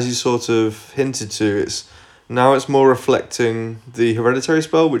of hinted to, it's more reflecting the hereditary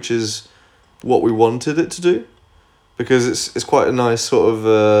spell, which is what we wanted it to do, because it's quite a nice sort of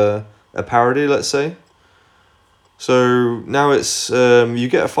a parody, let's say. So now it's you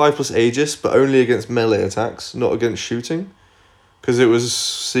get a 5+ Aegis, but only against melee attacks, not against shooting, because it was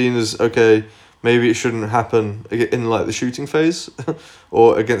seen as okay, maybe it shouldn't happen in like the shooting phase,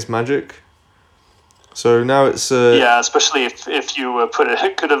 or against magic. So now it's Yeah, especially if you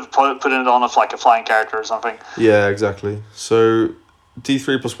could have put it on like a flying character or something. yeah, exactly. So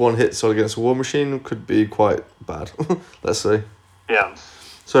D3+1 hits against a war machine could be quite bad, let's say. Yeah.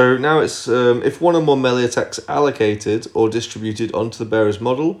 So now it's if one or more melee attacks allocated or distributed onto the bearer's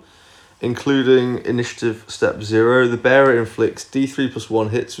model, including initiative step 0, the bearer inflicts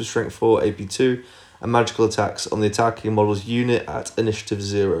D3+1 hits with strength 4 AP 2 and magical attacks on the attacking model's unit at initiative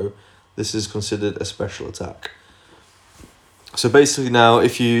 0. This is considered a special attack. So basically now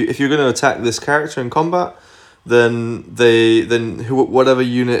if you're going to attack this character in combat, then whatever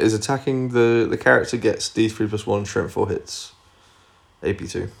unit is attacking the character gets D3+1 strength 4 hits. AP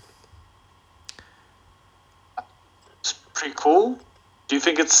 2. It's pretty cool. Do you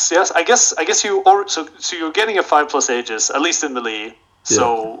think it's yes? I guess you or so you're getting a 5+ Aegis at least in melee.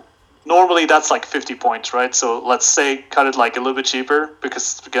 So normally that's like 50 points, right? So let's say cut it like a little bit cheaper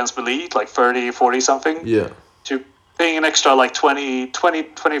because it's against melee, like 30, 40 something. Yeah. So you're paying an extra like 20,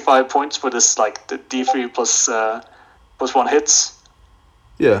 25 points for this like the D3 plus 1 hits.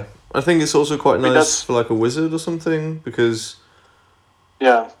 Yeah. I think it's also quite mean, nice that's- for like a wizard or something, because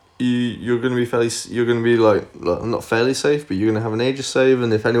Yeah. you're going to be like not fairly safe, but you're going to have an Aegis save,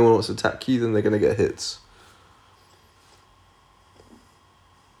 and if anyone wants to attack you, then they're going to get hits.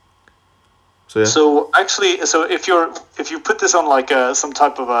 So yeah. So actually, so if you put this on like some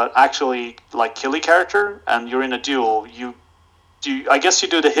type of a actually like killy character and you're in a duel, I guess you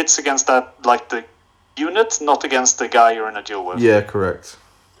do the hits against that like the unit, not against the guy you're in a duel with. Yeah, correct.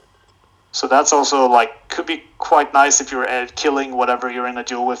 So that's also like could be quite nice if you're killing whatever you're in a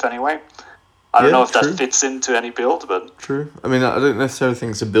duel with anyway. I don't Yeah, know if true. that fits into any build, but True. I mean, I don't necessarily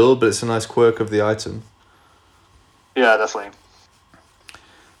think it's a build, but it's a nice quirk of the item. yeah, definitely.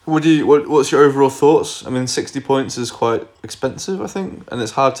 What's your overall thoughts? I mean, 60 points is quite expensive, I think, and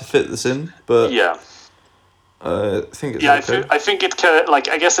it's hard to fit this in. But Yeah. I think it's Yeah, okay. I think it can, like,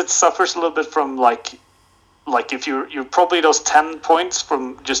 I guess it suffers a little bit from like if you're probably those 10 points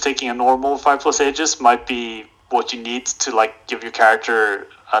from just taking a normal 5+ ages might be what you need to like give your character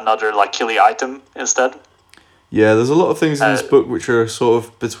another like killy item instead. Yeah, there's a lot of things in this Uh, book which are sort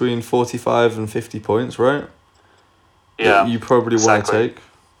of between 45 and 50 points, right? Yeah, That you probably want to exactly. take.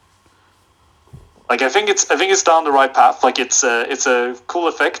 Like I think it's down the right path. Like it's a cool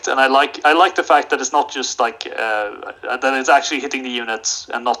effect, and I like the fact that it's not just like that it's actually hitting the units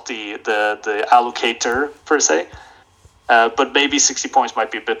and not the allocator per se. But maybe 60 points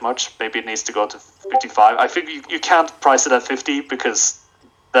might be a bit much. Maybe it needs to go to 55. I think you can't price it at 50 because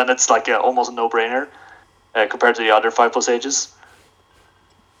then it's like almost a no-brainer compared to the other 5+ ages.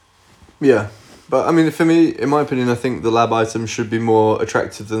 Yeah. But, I mean, for me, in my opinion, I think the lab items should be more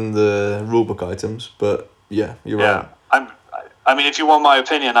attractive than the rulebook items. But, yeah, you're right. Yeah, I mean, if you want my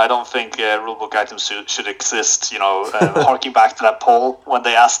opinion, I don't think rulebook items should exist. You know, harking back to that poll when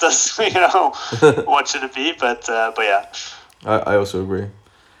they asked us, you know, what should it be? But yeah, I also agree.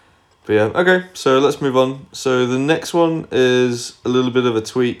 But yeah, okay, so let's move on. So the next one is a little bit of a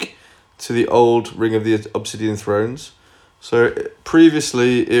tweak to the old Ring of the Obsidian Thrones. So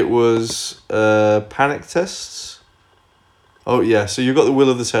previously it was panic tests. Oh yeah, so you've got the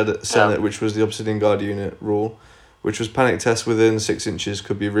Will of the Senate, which was the Obsidian Guard unit rule, which was panic tests within 6 inches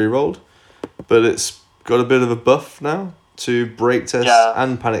could be re-rolled. But it's got a bit of a buff now to break tests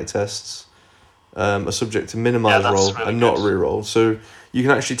and panic tests are subject to minimize that's roll really and not good. re-roll. So you can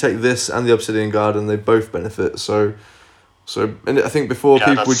actually take this and the Obsidian Guard and they both benefit. So and I think before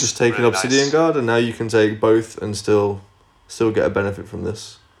people were that's just taking really Obsidian nice. Guard, and now you can take both and still get a benefit from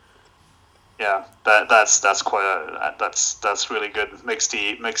this. yeah, that's quite that's really good. Makes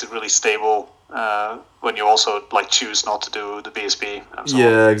it really stable when you also like choose not to do the BSB. And so on.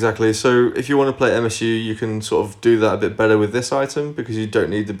 Yeah, exactly. So if you want to play MSU, you can sort of do that a bit better with this item because you don't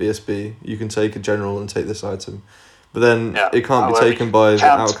need the BSB. You can take a general and take this item, but then it can't be However, taken you by the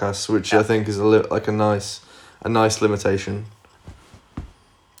can't- outcasts, which I think is a nice limitation.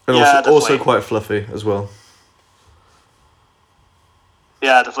 And Yeah, also definitely. quite fluffy as well.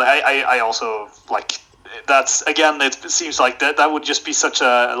 Yeah, definitely. I also like that's again. It seems like that would just be such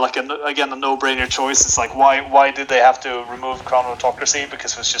a no-brainer choice. It's like why did they have to remove chronotocracy?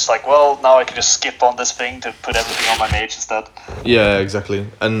 Because it's just like, well, now I can just skip on this thing to put everything on my mage instead. Yeah, exactly.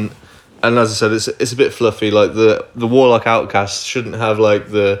 And as I said, it's a bit fluffy. Like the Warlock outcast shouldn't have like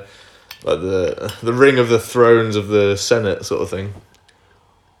the ring of the thrones of the Senate sort of thing.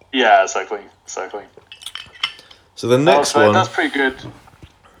 Yeah, exactly. So the next one, that's pretty good.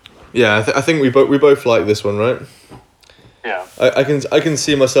 yeah, I think we both like this one, right? Yeah. I can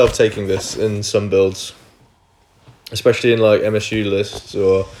see myself taking this in some builds, especially in like MSU lists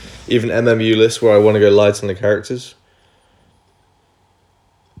or even MMU lists where I want to go light on the characters.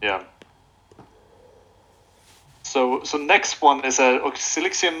 Yeah. So next one is a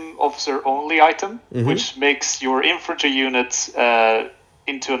Auxilixium officer only item, which makes your infantry unit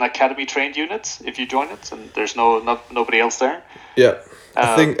into an academy trained unit if you join it, and there's nobody else there. Yeah,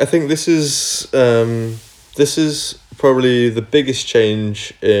 I think this is probably the biggest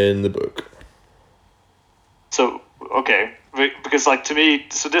change in the book. So okay, because like to me,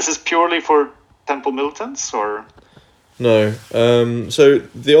 so this is purely for temple militants, or No, so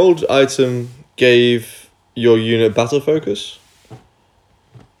the old item gave your unit battle focus,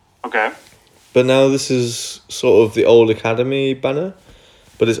 okay, but now this is sort of the old academy banner,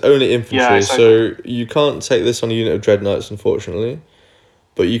 but it's only infantry, Yeah, exactly. so you can't take this on a unit of dreadnoughts, unfortunately.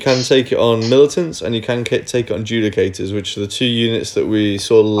 But you can take it on militants and you can take it on judicators, which are the two units that we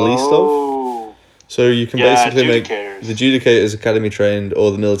saw the least of. Oh, So you can Yeah, basically make Judicators. the Judicators academy trained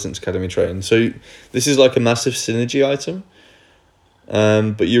or the militants academy trained. So this is like a massive synergy item,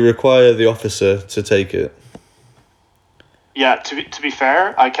 but you require the officer to take it. yeah. To be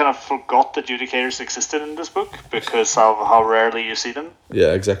fair, I kind of forgot that Judicators existed in this book because of how rarely you see them.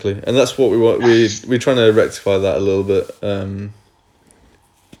 Yeah, exactly, and that's what we want. We're trying to rectify that a little bit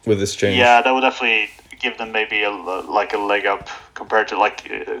with this change. Yeah, that would definitely give them maybe a leg up compared to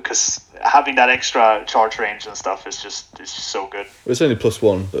because having that extra charge range and stuff is just so good. It's only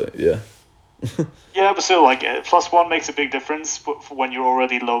 +1, but yeah. Yeah, but still, +1 makes a big difference for when you're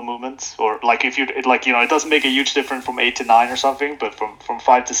already low movement, or if you it doesn't make a huge difference from 8 to 9 or something, but from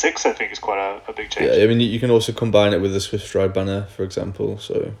 5 to 6, I think is quite a big change. Yeah, I mean you can also combine it with the Swift Stride banner, for example.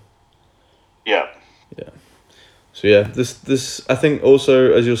 So yeah. So yeah, this I think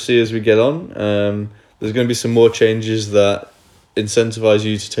also, as you'll see as we get on, there's going to be some more changes that incentivize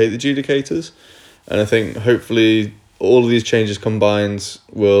you to take the Judicators, and I think hopefully all of these changes combined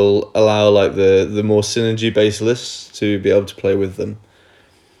will allow the more synergy based lists to be able to play with them.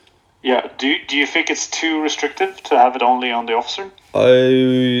 Yeah. Do you think it's too restrictive to have it only on the officer?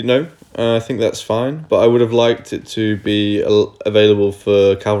 I think that's fine, but I would have liked it to be available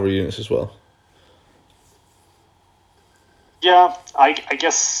for cavalry units as well. Yeah, I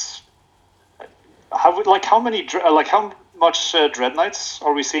guess. How much Dread Knights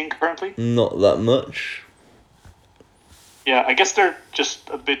are we seeing currently? Not that much. Yeah, I guess they're just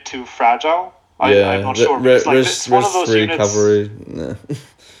a bit too fragile. Yeah, I'm not sure. It's one of those Res 3 units. cavalry. Nah.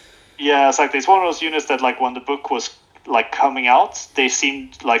 Yeah, exactly. It's one of those units that when the book was coming out, they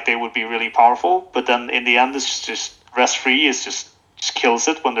seemed like they would be really powerful, but then in the end, it's just Res 3 is just kills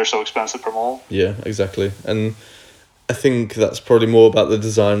it when they're so expensive per mole. Yeah, exactly, and I think that's probably more about the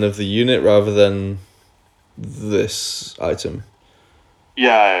design of the unit rather than this item.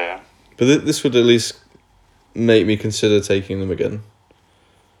 Yeah. But this would at least make me consider taking them again.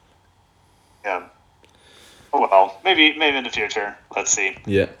 Yeah. Oh well, maybe in the future. Let's see.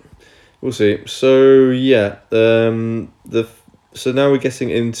 Yeah, we'll see. So yeah, so now we're getting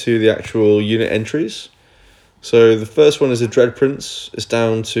into the actual unit entries. So the first one is a Dread Prince. It's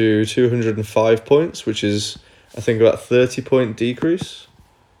down to 205 points, which is I think about 30-point decrease.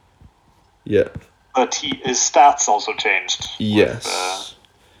 Yeah. But his stats also changed. Yes.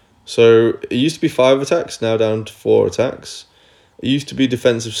 So it used to be 5 attacks, now down to 4 attacks. It used to be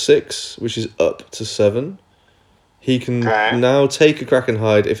defensive 6, which is up to 7. He can now take a Kraken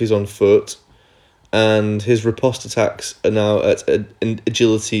Hide if he's on foot, and his riposte attacks are now at an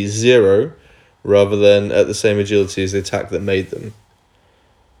agility 0, rather than at the same agility as the attack that made them.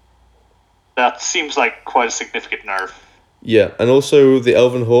 That seems like quite a significant nerf. Yeah, and also the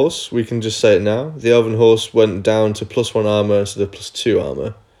Elven Horse, we can just say it now. The Elven Horse went down to +1 armor instead of +2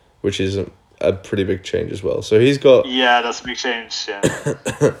 armor, which is a pretty big change as well. So he's got... Yeah, that's a big change, yeah.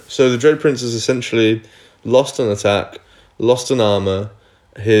 So the Dread Prince is essentially lost an attack, lost an armor,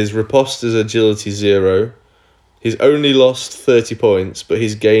 his riposte is agility 0, he's only lost 30 points, but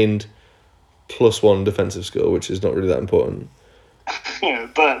he's gained +1 defensive skill, which is not really that important. Yeah,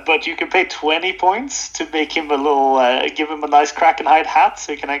 but you can pay 20 points to make him give him a nice Kraken Hide hat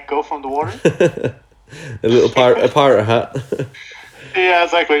so he can go from the water. a pirate hat. Yeah,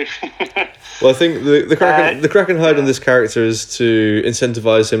 exactly. Well, I think the Kraken Hide on this character is to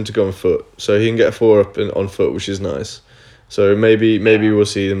incentivize him to go on foot, so he can get a 4-up on foot, which is nice. So maybe we'll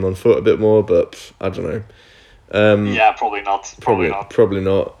see him on foot a bit more, but I don't know. Yeah, probably not. Probably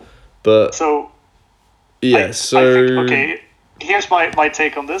not. But so yeah, I think, here's my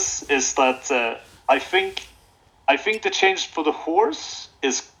take on this is that I think the change for the horse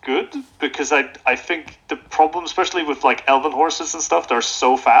is good, because I think the problem, especially with elven horses and stuff that are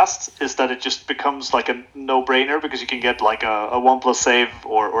so fast, is that it just becomes like a no-brainer, because you can get a 1+ save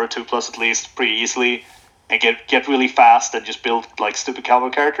or a 2+ at least pretty easily and get really fast and just build stupid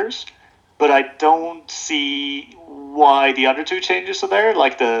cavalry characters. But I don't see why the other two changes are there,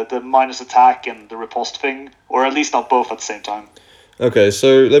 the minus attack and the riposte thing, or at least not both at the same time. Okay,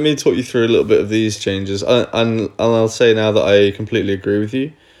 so let me talk you through a little bit of these changes, and I'll say now that I completely agree with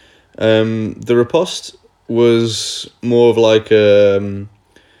you. The riposte was more of a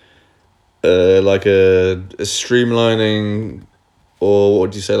streamlining, or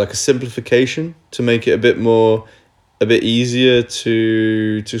what do you say, a simplification to make it a bit easier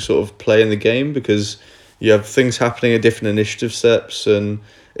to sort of play in the game, because you have things happening at different initiative steps, and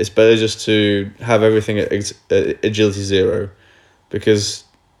it's better just to have everything at agility 0. Because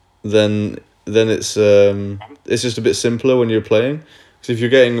then it's just a bit simpler when you're playing. Because if you're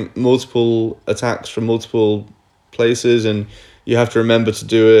getting multiple attacks from multiple places and you have to remember to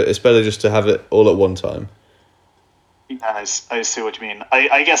do it, it's better just to have it all at one time. Yeah, I see what you mean.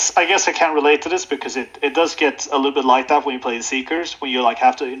 I guess I can relate to this, because it does get a little bit like that when you play the Seekers, when you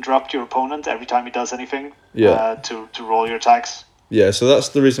have to interrupt your opponent every time he does anything. Yeah. To roll your attacks. Yeah, so that's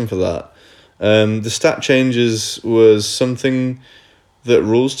the reason for that. The stat changes was something that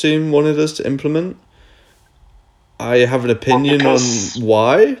Rules Team wanted us to implement. I have an opinion on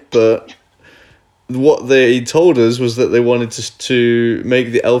why, but what they told us was that they wanted to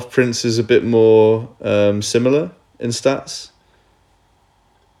make the elf princes a bit more similar in stats.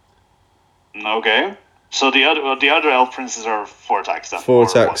 Okay. So the other elf princes are 4 attacks then. 4 or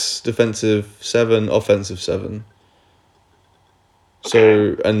attacks, defensive 7, offensive 7. So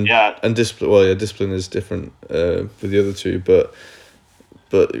Okay. and Yeah. and discipline. Well, yeah, discipline is different for the other two,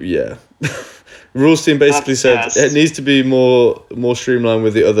 but yeah, rules team basically That's- said yes. it needs to be more streamlined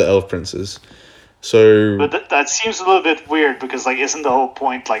with the other elf princes. So But that seems a little bit weird because like isn't the whole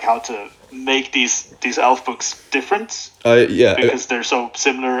point like how to make these elf books different because they're so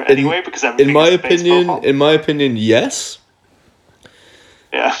similar anyway because everything in my is a base profile? in my opinion, yes.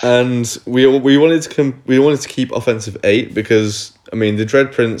 Yeah. And we wanted to keep offensive 8 because I mean the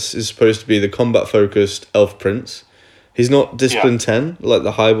Dread Prince is supposed to be the combat focused elf prince. He's not discipline 10 like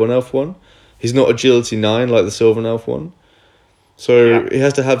the Highborn elf one. He's not agility 9 like the Sylvan elf one. So he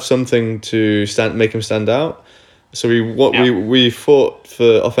has to have something to make him stand out. So we fought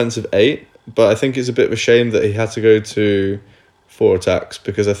for offensive 8, but I think it's a bit of a shame that he had to go to 4 attacks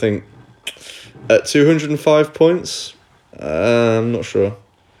because I think at 205 points, I'm not sure.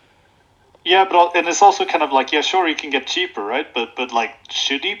 Yeah, but and it's also kind of like sure he can get cheaper, right? But like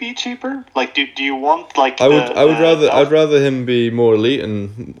should he be cheaper? Like do you want like I'd rather him be more elite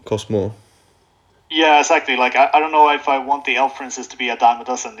and cost more. Yeah, exactly. Like I don't know if I want the elf princes to be a dime a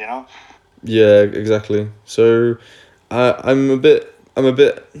dozen, you know? Yeah, exactly. So I'm a bit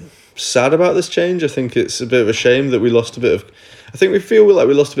sad about this change. I think it's a bit of a shame that we lost a bit of. I think we feel like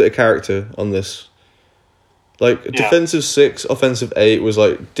we lost a bit of character on this. Like defensive 6, offensive 8 was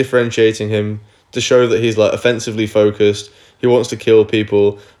like differentiating him to show that he's like offensively focused. He wants to kill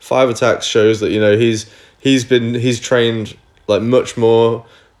people. 5 attacks shows that he's trained like much more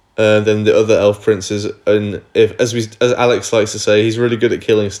than the other elf princes, and as Alex likes to say, he's really good at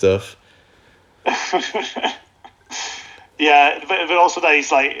killing stuff. Yeah, but also that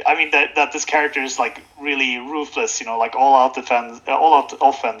he's like, I mean that this character is like really ruthless, like all out defense, all out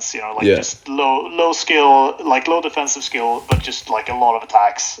offense, like just low skill, like low defensive skill, but just like a lot of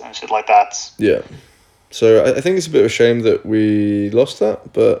attacks and shit like that. Yeah, so I think it's a bit of a shame that we lost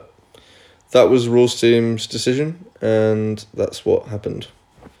that, but that was rules team's decision, and that's what happened.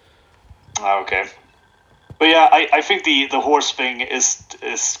 Okay, but yeah, I think the horse thing is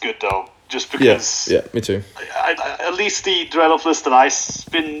good though. Just because, yeah, me too. At least the Dread Elf list that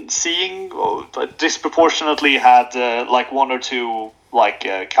I've been seeing disproportionately had like 1 or 2 like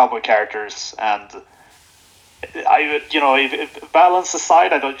cowboy characters, and if balance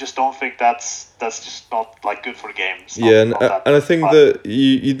aside, I don't think that's just not like good for the game. And I think that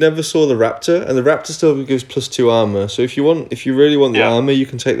you never saw the Raptor, and the Raptor still gives +2 armor. So if you really want the armor, you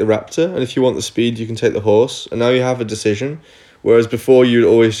can take the Raptor, and if you want the speed, you can take the horse. And now you have a decision. Whereas before, you'd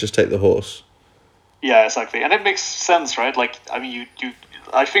always just take the horse. Yeah, exactly, and it makes sense, right? Like, I mean,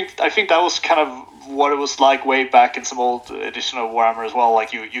 I think that was kind of what it was like way back in some old edition of Warhammer as well.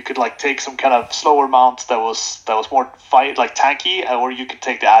 Like, you could like take some kind of slower mount that was more tanky, or you could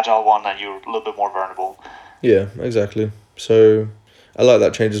take the agile one, and you're a little bit more vulnerable. Yeah, exactly. So, I like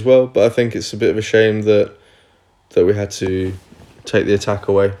that change as well, but I think it's a bit of a shame that we had to take the attack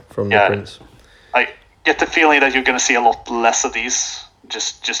away from the prince. I get the feeling that you're going to see a lot less of these,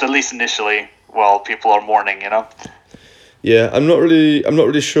 just at least initially, while people are mourning, Yeah, I'm not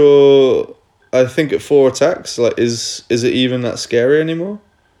really sure. I think at 4 attacks, like, is it even that scary anymore?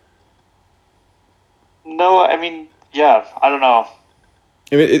 No, I mean, yeah, I don't know.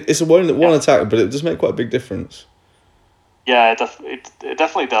 I mean, it's a one attack, but it does make quite a big difference. Yeah, it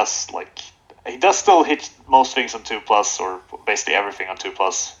definitely does. Like, he does still hit most things on 2+, or basically everything on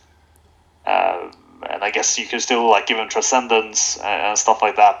 2+. And I guess you can still like give him Transcendence and stuff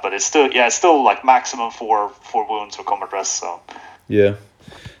like that, but it's still like maximum 4 wounds or combat rest. So yeah.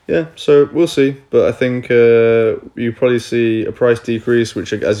 So we'll see, but I think you probably see a price decrease,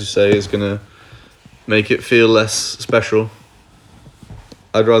 which, as you say, is gonna make it feel less special.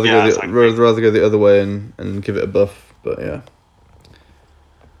 I'd rather rather go the other way and give it a buff, but yeah.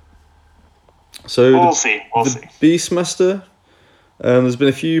 So we'll see. Beastmaster. There's been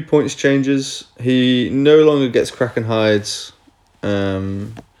a few points changes. He no longer gets Kraken hides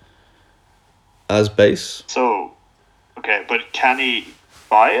as base. So, okay, but can he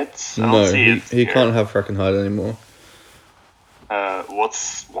buy it? No, he can't have Kraken hide anymore.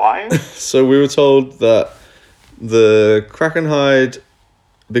 Why? So we were told that the Kraken hide,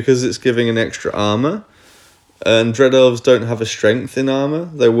 because it's giving an extra armor, and Dread Elves don't have a strength in armor.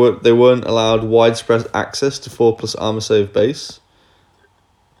 They weren't allowed widespread access to 4+ armor save base.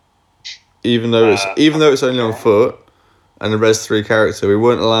 Even though it's only on foot, and a Res 3 character, we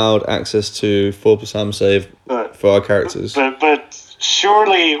weren't allowed access to 4+ ham save for our characters. But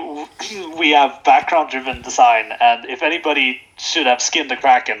surely we have background-driven design, and if anybody should have skinned the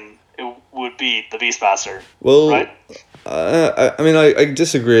Kraken, it would be the Beastmaster. Well, right? I mean, I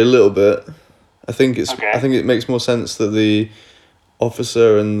disagree a little bit. I think Okay. I think it makes more sense that the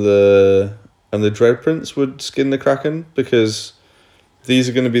officer and the Dread Prince would skin the Kraken, because these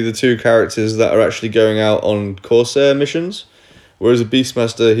are going to be the two characters that are actually going out on Corsair missions, whereas a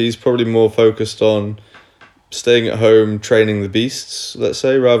Beastmaster, he's probably more focused on staying at home training the beasts, let's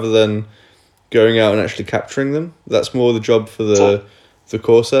say, rather than going out and actually capturing them. That's more the job for the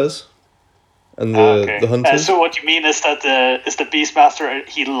Corsairs and the hunters. So what you mean is that the Beastmaster,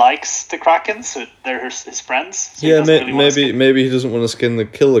 he likes the Kraken, so they're his friends? So he Yeah, doesn't really want to maybe he doesn't want to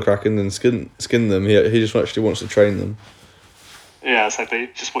kill the Kraken and skin them. He just actually wants to train them. Yeah, it's like they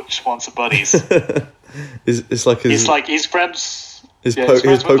just wants the buddies. It's like he's friends. his He's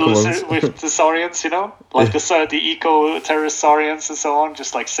friends Pokemon. with the Saurians, like the eco-terrorist Saurians and so on,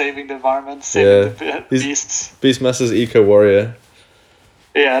 just like saving the environment, saving the He's- beasts. Beastmaster's eco warrior.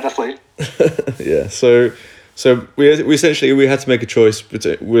 Yeah, definitely. Yeah, so we essentially had to make a choice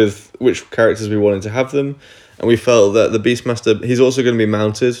with which characters we wanted to have them, and we felt that the Beastmaster, he's also going to be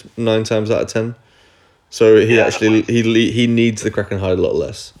mounted 9 times out of 10, so he needs the Kraken hide a lot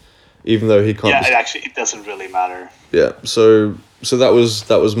less, even though he can't. Yeah, it doesn't really matter. Yeah, so that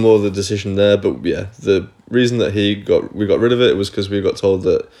was more the decision there, but yeah, the reason that we got rid of it was because we got told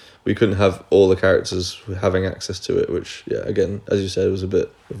that we couldn't have all the characters having access to it, which, yeah, again, as you said, was a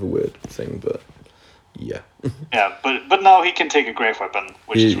bit of a weird thing, but yeah. Yeah, but now he can take a great weapon,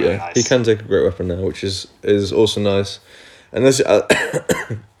 which is really nice. He can take a great weapon now, which is also nice. And as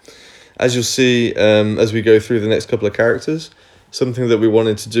as you'll see, as we go through the next couple of characters, something that we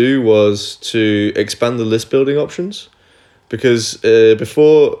wanted to do was to expand the list building options, because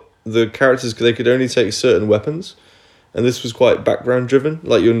before, the characters, they could only take certain weapons, and this was quite background driven.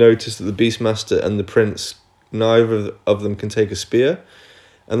 Like, you'll notice that the Beastmaster and the Prince, neither of them can take a spear,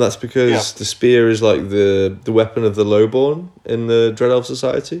 and that's because the spear is like the weapon of the lowborn in the Dread Elf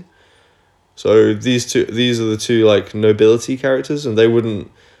Society. So these are the two like nobility characters, and they wouldn't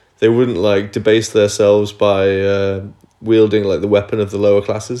like debase themselves by wielding like the weapon of the lower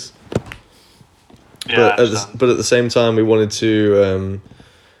classes. Yeah, but at the same time, we wanted to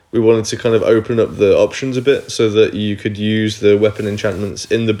kind of open up the options a bit so that you could use the weapon enchantments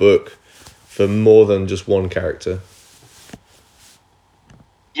in the book for more than just one character.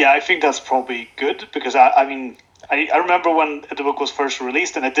 Yeah, I think that's probably good, because I remember when the book was first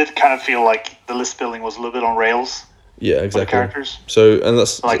released, and it did kind of feel like the list building was a little bit on rails. Yeah, For exactly. the characters. So, and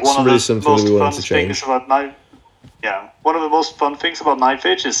that's Like, really one of the something most that we fun wanted to change. things about one of the most fun things about Night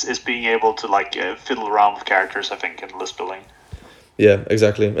Age is being able to fiddle around with characters, I think, in list building. Yeah,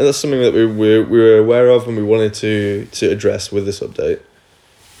 exactly, and that's something that we were aware of, and we wanted to address with this update.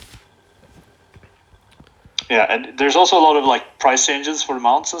 Yeah, and there's also a lot of price changes for the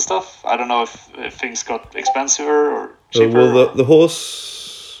mounts and stuff. I don't know if things got expensiver or cheaper. Well, the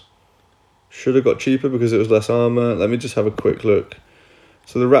horse should have got cheaper because it was less armor. Let me just have a quick look.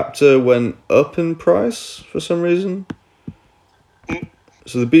 So the Raptor went up in price for some reason.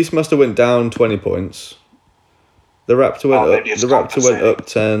 So the Beastmaster went down 20 points. The Raptor went up. maybe it's The Raptor went compensating. up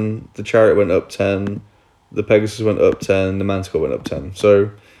 10. The Chariot went up 10. The Pegasus went up 10. The Manticore went up 10.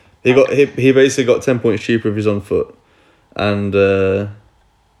 So he basically got 10 points cheaper if he's on foot, and 20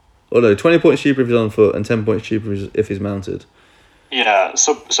 points cheaper if he's on foot and 10 points cheaper if he's mounted. Yeah,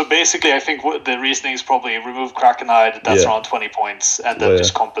 so basically, I think what the reasoning is probably remove Krakenhide, that's around 20 points, and then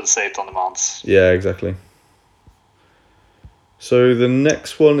just compensate on the mounts. Yeah, exactly. So the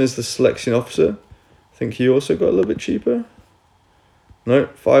next one is the Selection Officer. I think he also got a little bit cheaper. No,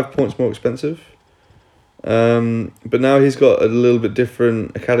 5 points more expensive. But now he's got a little bit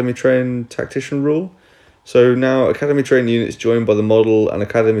different Academy Train Tactician rule. So now Academy Train units joined by the model and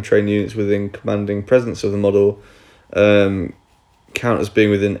Academy Train units within commanding presence of the model count as being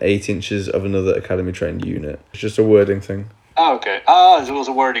within 8 inches of another Academy Train unit. It's just a wording thing. Oh, okay. It was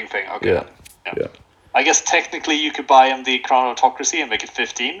a wording thing. Okay. Yeah. I guess technically you could buy him the Crown of Autocracy and make it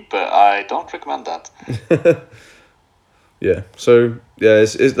 15, but I don't recommend that. Yeah, so yeah,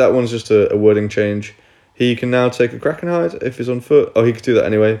 that one's just a wording change. He can now take a Krakenhide if he's on foot. Oh, he could do that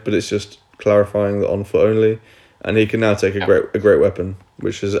anyway, but it's just clarifying that on foot only. And he can now take a great weapon,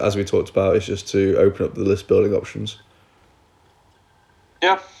 which is, as we talked about, is just to open up the list building options.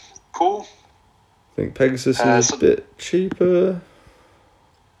 Yeah, cool. I think Pegasus is a bit cheaper.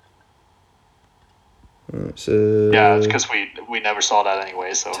 It's Yeah, it's because we never saw that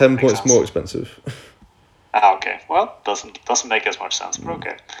anyway, so 10 makes points sense. more expensive. Ah, okay. Well, doesn't make as much sense, but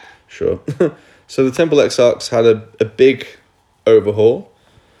okay. Sure. So the Temple Exarchs had a big overhaul.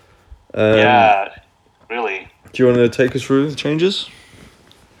 Yeah, really. Do you want to take us through the changes?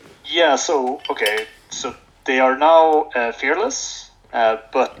 Yeah. So okay. So they are now fearless,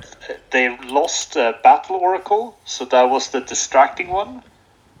 but they lost Battle Oracle. So that was the distracting one.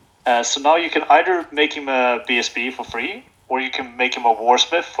 So now you can either make him a BSB for free, or you can make him a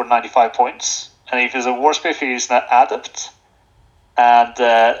Warsmith for 95 points. And if he's a Warsmith, he's an Adept. And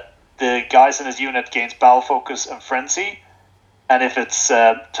the guys in his unit gains Battle Focus and Frenzy. And if it's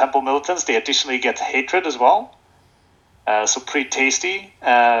Temple Militants, they additionally get Hatred as well. So pretty tasty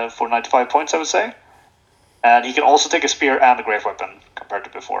for 95 points, I would say. And he can also take a Spear and a Grave Weapon compared to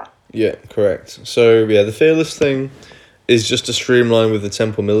before. Yeah, correct. So yeah, the Fearless thing is just a streamline with the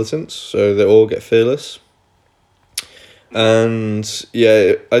Temple Militants, so they all get Fearless. And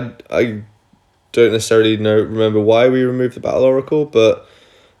yeah, I don't necessarily remember why we removed the Battle Oracle, but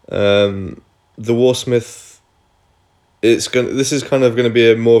the Warsmith, this is kind of going to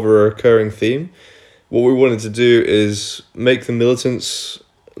be more of a recurring theme. What we wanted to do is make the militants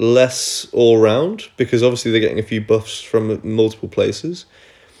less all round, because obviously they're getting a few buffs from multiple places,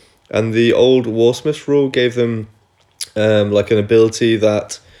 and the old Warsmith rule gave them like an ability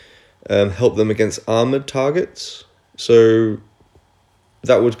that helped them against armored targets. So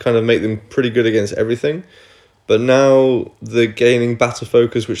that would kind of make them pretty good against everything. But now they're gaining Battle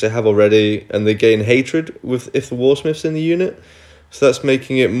Focus, which they have already, and they gain Hatred if the Warsmith's in the unit. So that's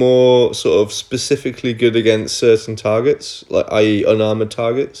making it more sort of specifically good against certain targets, like i.e. unarmored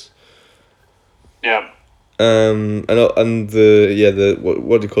targets. Yeah. And the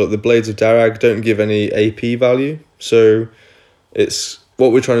what do you call it? The Blades of Darag don't give any AP value, so it's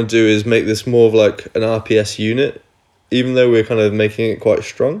what we're trying to do is make this more of like an RPS unit. Even though we're kind of making it quite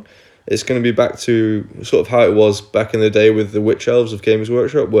strong, it's going to be back to sort of how it was back in the day with the Witch Elves of Games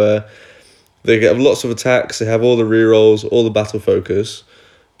Workshop, where they have lots of attacks, they have all the rerolls, all the battle focus,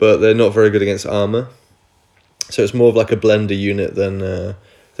 but they're not very good against armor. So it's more of like a blender unit than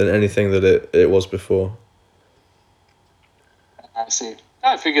anything that it was before. I see.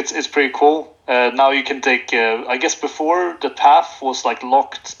 I think it's pretty cool. Now you can take. I guess before the path was like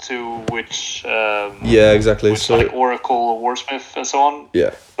locked to which. Yeah, exactly. Which, so like Oracle, Warsmith, and so on.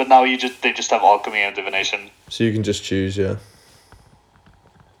 Yeah. But now they just have Alchemy and Divination. So you can just choose, yeah.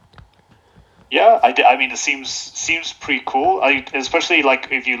 Yeah, I mean, it seems pretty cool. Especially like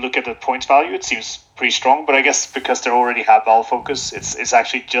if you look at the points value, it seems pretty strong. But I guess because they already have Battle Focus, it's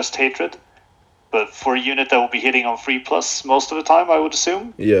actually just Hatred. But for a unit that will be hitting on 3+ most of the time, I would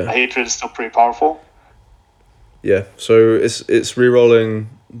assume. Yeah. Hatred is still pretty powerful. Yeah, so it's re-rolling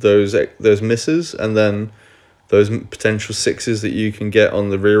those misses, and then those potential 6s that you can get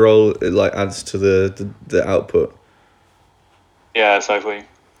on the re-roll, it like adds to the output. Yeah, exactly.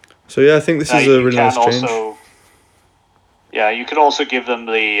 So yeah, I think this is a really nice change. Yeah, you could also give them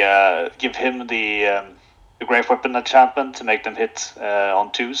give him the Grave Weapon enchantment to make them hit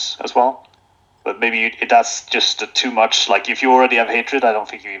on 2s as well. But maybe that's just too much. Like if you already have Hatred, I don't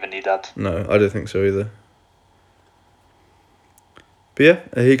think you even need that. No, I don't think so either. But yeah,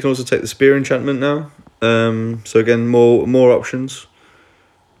 he can also take the Spear enchantment now. So again, more options.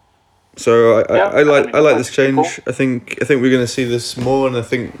 So I like this change. Cool. I think we're going to see this more, and I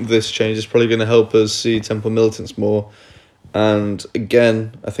think this change is probably going to help us see Temple Militants more. And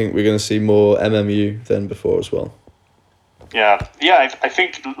again, I think we're going to see more MMU than before as well. Yeah. I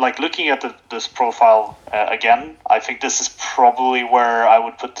think like looking at this profile again, I think this is probably where I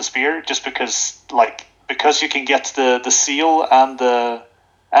would put the Spear, just because you can get the seal and the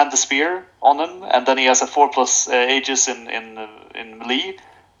Spear on him, and then he has a 4+ Aegis in melee,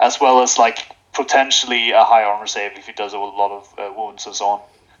 as well as like potentially a high armor save if he does a lot of wounds and so on.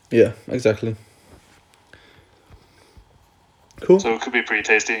 Yeah, exactly. Cool. So it could be pretty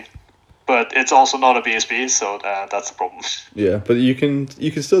tasty, but it's also not a BSB, so that's a problem. Yeah, but you can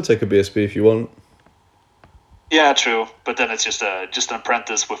still take a BSB if you want. Yeah, true, but then it's just an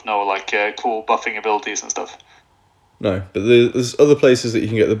apprentice with no like cool buffing abilities and stuff. No, but there's other places that you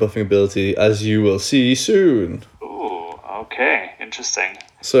can get the buffing ability, as you will see soon. Ooh, okay, interesting.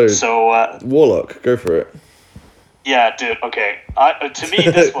 So Warlock, go for it. Yeah, dude. Okay, to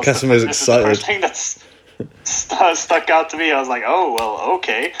me this was Casimir's this is the excited. first thing that's stuck out to me. I was like, oh well,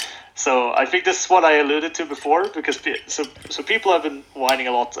 okay. So I think this is what I alluded to before, because so people have been whining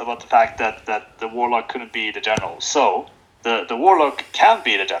a lot about the fact that the Warlock couldn't be the general. So the Warlock can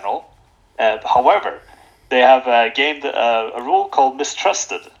be the general. However, they have gained a rule called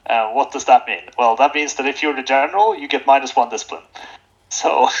Mistrusted. What does that mean? Well, that means that if you're the general, you get -1 discipline.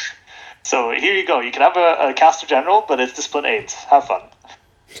 So So here you go. You can have a caster general, but it's discipline 8. Have fun.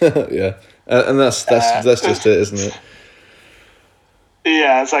 Yeah, and that's just it, isn't it?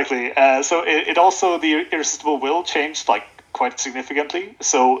 Yeah, exactly. So it also, the irresistible will changed like quite significantly.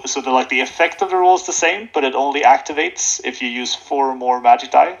 So the effect of the rule is the same, but it only activates if you use 4 or more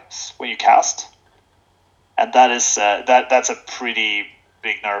magic dice when you cast, and that is that's a pretty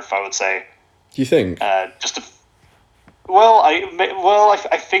big nerf, I would say. Do you think? I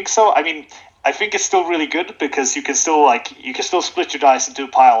think so. I mean, I think it's still really good because you can still split your dice into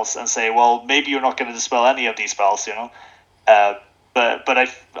piles and say, well, maybe you're not going to dispel any of these spells, you know. But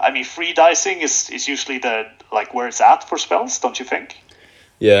I mean, free dicing is usually where it's at for spells, don't you think?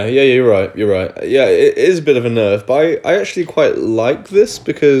 Yeah, you're right. Yeah, it is a bit of a nerf, but I actually quite like this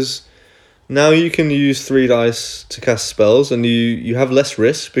because now you can use 3 dice to cast spells, and you have less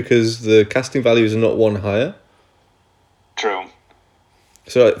risk because the casting values are not 1 higher. True.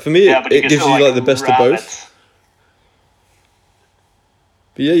 So for me, Yeah, it gives you the best of ram both.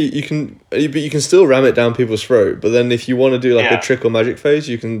 But yeah, you can still ram it down people's throat. But then if you want to do a trick or magic phase,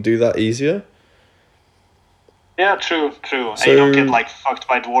 you can do that easier. Yeah, true. So, and you don't get fucked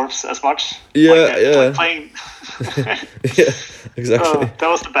by dwarves as much. Yeah. Playing. Yeah, exactly. That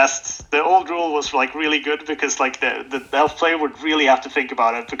was the best. The old rule was really good because the elf player would really have to think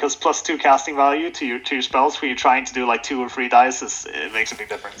about it, because +2 casting value to your spells when you're trying to do 2 or 3 dice it makes a big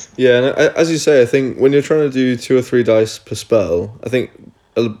difference. Yeah, and as you say, I think when you're trying to do 2 or 3 dice per spell, I think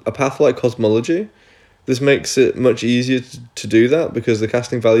a path like Cosmology, this makes it much easier to do that because the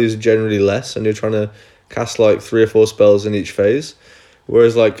casting values are generally less, and you're trying to cast 3 or 4 spells in each phase.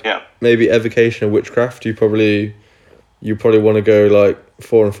 Whereas maybe Evocation or Witchcraft, you probably want to go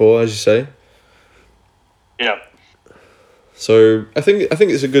 4 and 4, as you say. Yeah. So I think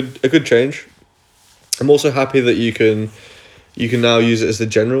it's a good change. I'm also happy that you can now use it as the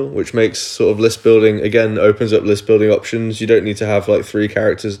general, which makes sort of list building, again, opens up list building options. You don't need to have 3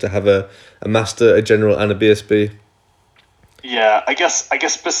 characters to have a master, a general, and a BSB. Yeah, I guess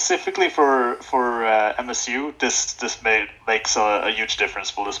specifically for MSU, this makes a huge difference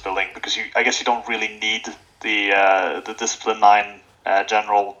for list building, because you don't really need the discipline 9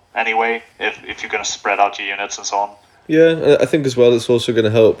 general anyway if you're going to spread out your units and so on. Yeah, I think as well it's also going to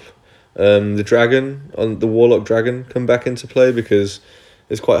help the dragon, on the Warlock dragon, come back into play, because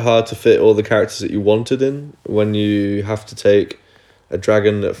it's quite hard to fit all the characters that you wanted in when you have to take a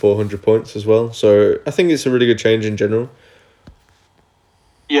dragon at 400 points as well. So I think it's a really good change in general.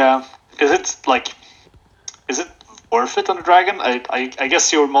 Yeah, is it worth it on the dragon? I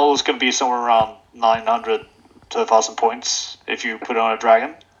guess your model is going to be somewhere around 900 to 1,000 points if you put it on a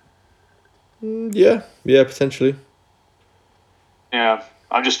dragon. Yeah, potentially. Yeah,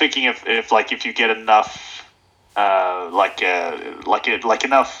 I'm just thinking if you get enough,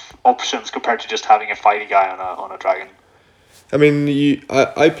 enough options compared to just having a fighting guy on a dragon. I mean,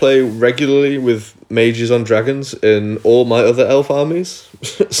 I play regularly with mages on dragons in all my other elf armies,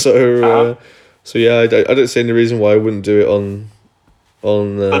 so yeah, I don't see any reason why I wouldn't do it on.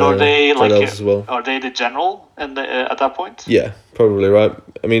 But are they elves as well? Are they the general at that point? Yeah, probably right.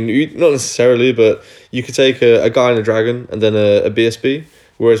 I mean, not necessarily, but you could take a guy and a dragon and then a BSB,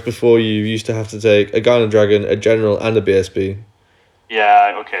 whereas before you used to have to take a guy and a dragon, a general, and a BSB.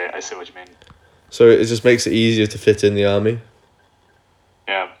 Yeah. Okay, I see what you mean. So it just makes it easier to fit in the army.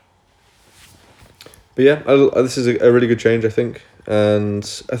 Yeah. But yeah, this is a really good change, I think. And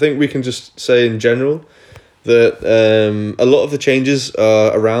I think we can just say in general that a lot of the changes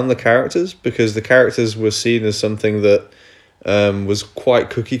are around the characters, because the characters were seen as something that was quite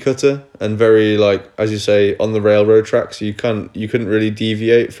cookie cutter and very, as you say, on the railroad tracks. You couldn't really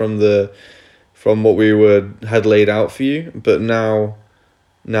deviate from what we had laid out for you. But now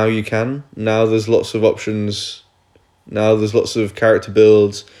you can. Now there's lots of options. Now there's lots of character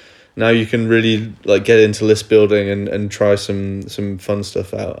builds. Now you can really get into list building and try some fun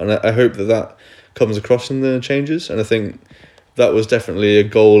stuff out. And I hope that comes across in the changes. And I think that was definitely a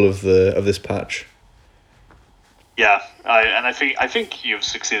goal of this patch. Yeah, I think you've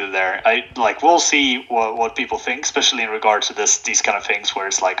succeeded there. We'll see what people think, especially in regard to these kind of things where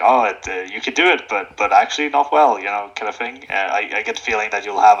it's you could do it, but actually not well, kind of thing. I get the feeling that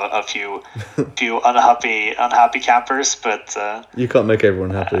you'll have a few unhappy campers, but you can't make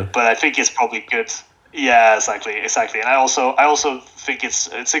everyone happy. But I think it's probably good. Yeah, exactly. And I also think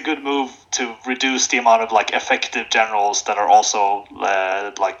it's a good move to reduce the amount of effective generals that are also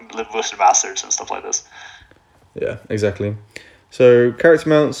Wizard Masters and stuff like this. Yeah, exactly. So character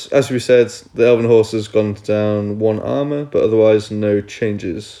mounts, as we said, the Elven Horse has gone down 1 armor, but otherwise no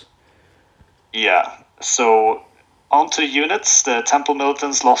changes. Yeah. So onto the units, the Temple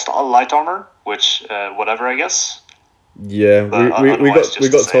Militants lost all light armor, which whatever, I guess. Yeah, But we otherwise got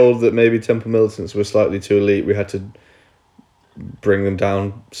just the same. told that maybe Temple Militants were slightly too elite. We had to bring them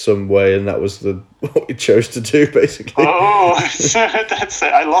down some way, and that was what we chose to do, basically. Oh, that's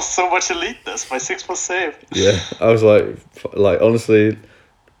I lost so much eliteness. My 6+ save. Yeah, I was like honestly,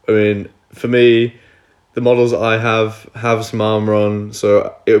 I mean, for me, the models I have some armor on,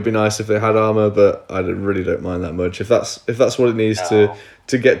 so it would be nice if they had armor, but I really don't mind that much. If that's what it needs No.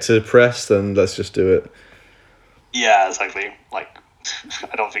 to get to press, then let's just do it. Yeah, exactly. Like,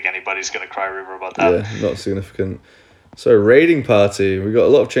 I don't think anybody's gonna cry river about that. Yeah, not significant. So raiding party, we got a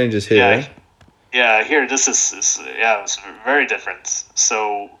lot of changes here. Yeah. Here, this is it's very different.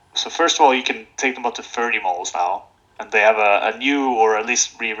 So first of all, you can take them up to 30 moles now, and they have a new or at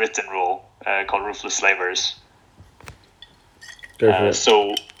least rewritten rule called Ruthless Slavers. Go for it.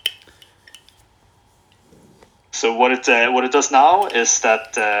 So what it does now is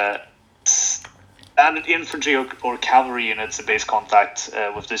that standard infantry or cavalry units in base contact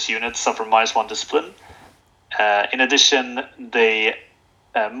with this unit suffer -1 discipline. In addition, they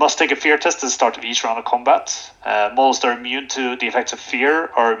must take a fear test at the start of each round of combat. Models that are immune to the effects of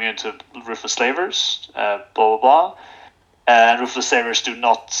fear are immune to Ruthless Slavers. Blah blah blah. And Ruthless Slavers are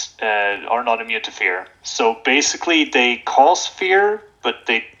not immune to fear. So basically, they cause fear, but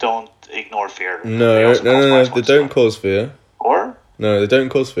they don't ignore fear. No, they don't cause fear. Or? No, they don't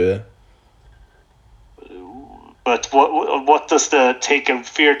cause fear. But what does the take a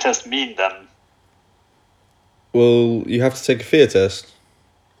fear test mean then? Well, you have to take a fear test.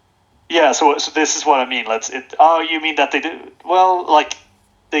 Yeah, so this is what I mean. You mean that they do? Well, like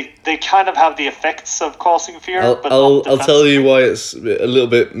they kind of have the effects of causing fear. I'll tell you why it's a little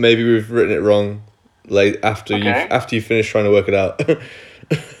bit. Maybe we've written it wrong. Like after you finish trying to work it out.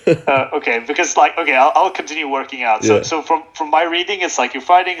 Okay, because I'll continue working out. So from my reading, it's like you're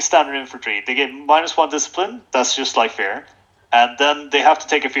fighting standard infantry. They get -1 discipline. That's just like fear, and then they have to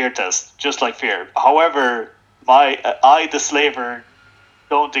take a fear test, just like fear. However, the slaver,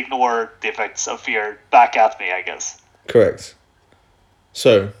 don't ignore the effects of fear back at me, I guess. Correct.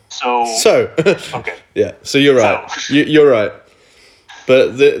 So. Okay. Yeah. So you're right. You're right.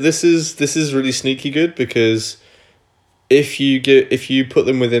 But this is really sneaky good, because if you put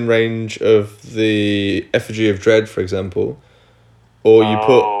them within range of the Effigy of Dread, for example, or you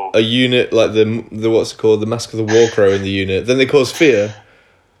put a unit like the what's it called, the Mask of the Warcrow in the unit, then they cause fear.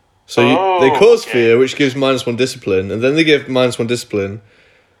 So they cause fear, which gives -1 discipline, and then they give -1 discipline.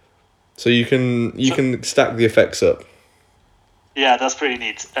 So you can stack the effects up. Yeah, that's pretty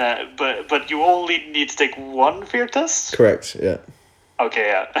neat. But you only need to take 1 fear test? Correct, yeah. Okay,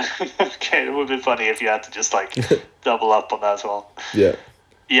 yeah. Okay, it would be funny if you had to just double up on that as well. Yeah.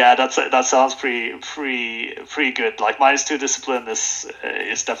 Yeah, that sounds pretty good. Like -2 discipline is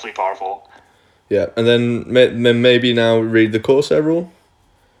definitely powerful. Yeah, and then maybe now read the Corsair rule.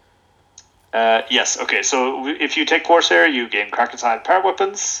 Yes, okay, so if you take Corsair, you gain Krakatine power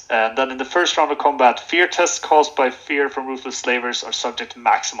weapons, and then in the first round of combat, fear tests caused by fear from Ruthless Slavers are subject to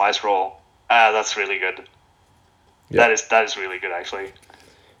maximize roll. That's really good. Yeah. That is really good, actually.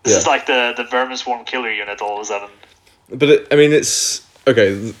 This is like the Vermin Swarm Killer unit all of a sudden. But it's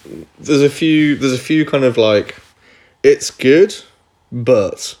okay. There's a few kind of like, it's good,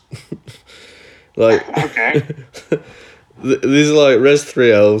 but like okay. These are like Res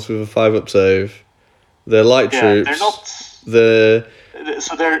 3 elves with a 5+ save. They're light troops. They're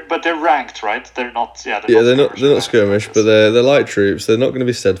not. They're ranked, right? They're not. They're not skirmish, but they're light troops. They're not going to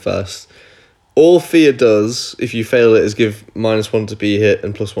be steadfast. All fear does, if you fail it, is give -1 to be hit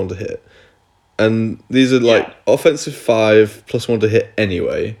and +1 to hit. And these are like offensive 5 +1 to hit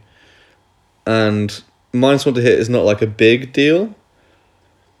anyway. And -1 to hit is not like a big deal.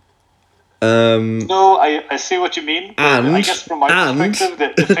 No, I see what you mean. And I guess from my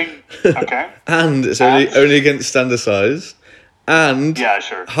perspective, the thing. Okay. And it's only against standard-sized. And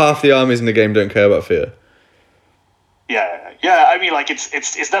sure. Half the armies in the game don't care about fear. Yeah. I mean, like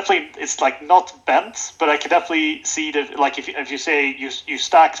it's definitely like not bent, but I can definitely see that. Like if you say you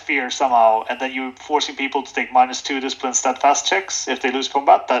stack fear somehow, and then you're forcing people to take -2 discipline steadfast checks if they lose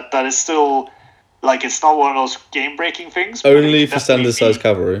combat, that is still like, it's not one of those game-breaking things. Only for standard-sized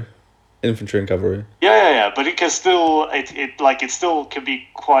cavalry. Infantry and cavalry. Yeah, but it can still it still can be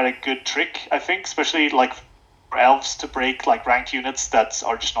quite a good trick, I think, especially like for elves to break like ranked units that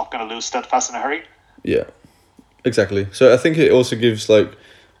are just not going to lose steadfast in a hurry. Yeah, exactly. So I think it also gives like,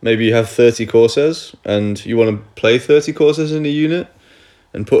 maybe you have 30 Corsairs and you want to play 30 Corsairs in a unit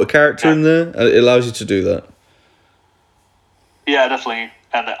and put a character in there, and it allows you to do that. Yeah, definitely.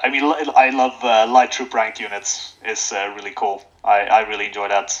 And I mean, I love light troop ranked units. It's really cool. I really enjoy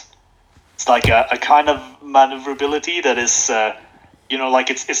that. It's like a kind of maneuverability that is, like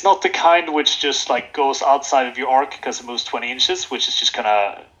it's not the kind which just like goes outside of your arc because it moves 20 inches, which is just kind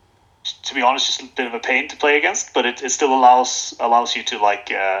of, to be honest, just a bit of a pain to play against. But it still allows you to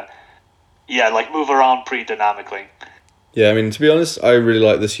like move around pretty dynamically. Yeah, I mean, to be honest, I really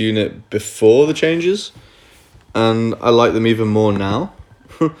like this unit before the changes, and I like them even more now.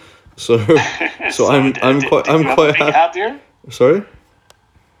 so I'm quite happy. Here? Sorry?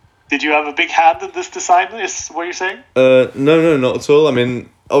 Did you have a big hand in this design? Is what you're saying? No, not at all. I mean,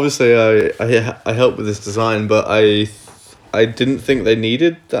 obviously, I helped with this design, but I didn't think they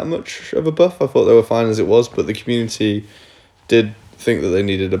needed that much of a buff. I thought they were fine as it was, but the community did think that they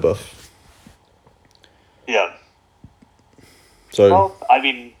needed a buff. Yeah. So. Well, I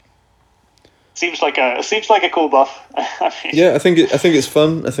mean, seems like a cool buff. Yeah, I think it's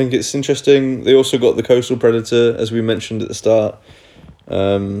fun. I think it's interesting. They also got the Coastal Predator, as we mentioned at the start.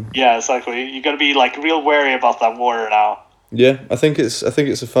 Yeah, exactly. You got to be like real wary about that warrior now. Yeah, I think it's a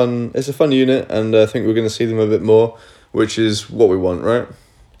fun unit, and I think we're going to see them a bit more, which is what we want, right?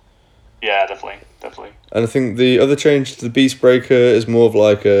 Yeah, definitely. And I think the other change to the Beast Breaker is more of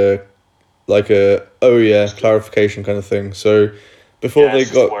like a clarification kind of thing. So before they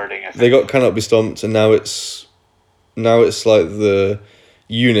got cannot be stomped, and now it's like the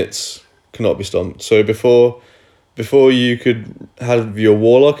units cannot be stomped. So before you could have your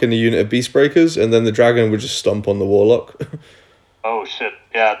Warlock in a unit of Beast Breakers, and then the Dragon would just stomp on the Warlock. Oh shit!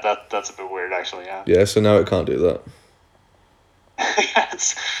 Yeah, that's a bit weird actually. Yeah. Yeah, so now it can't do that.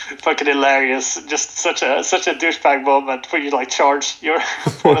 It's fucking hilarious. Just such a douchebag moment where you like charge your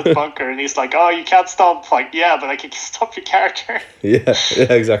opponent's bunker, and he's like, "Oh, you can't stomp." Like, yeah, but I can stop your character. Yeah,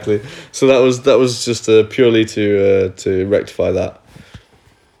 exactly. So that was just purely to rectify that.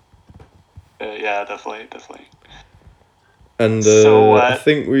 Yeah, definitely. And I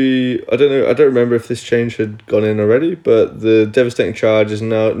think I don't remember if this change had gone in already, but the Devastating Charge is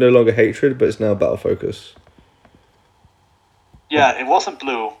now no longer hatred, but it's now battle focus. Yeah, it wasn't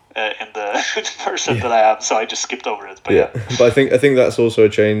blue in the version that I have, so I just skipped over it. But yeah. But I think that's also a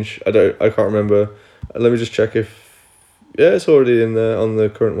change. I can't remember. Let me just check if it's already in on the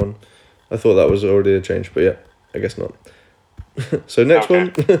current one. I thought that was already a change, but yeah, I guess not. So next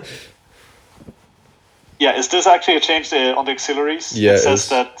one. Yeah, is this actually a change on the auxiliaries? Yeah, it says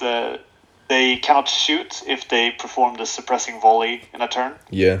that they cannot shoot if they perform the suppressing volley in a turn.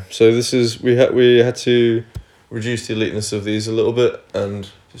 Yeah, so this is we had to reduce the eliteness of these a little bit, and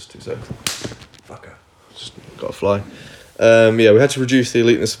just 2 seconds. Fucker, just gotta fly. We had to reduce the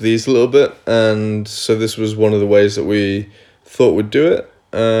eliteness of these a little bit, and so this was one of the ways that we thought would do it.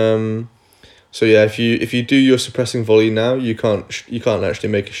 So yeah, if you do your suppressing volley now, you can't actually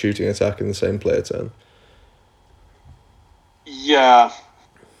make a shooting attack in the same player turn. Yeah,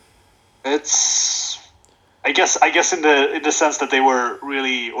 it's. I guess in the sense that they were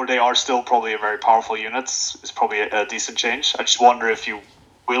really, or they are still probably a very powerful unit. It's probably a decent change. I just wonder if you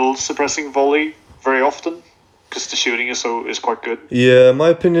will suppressing volley very often, because the shooting is quite good. Yeah, my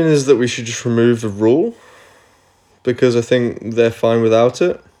opinion is that we should just remove the rule, because I think they're fine without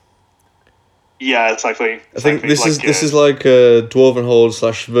it. Yeah, exactly. I think this is like a Dwarven Hold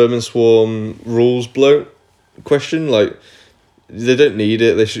 / Vermin Swarm rules bloat question. Like, they don't need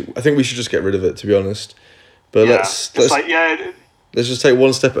it. I think we should just get rid of it, to be honest. But let's just take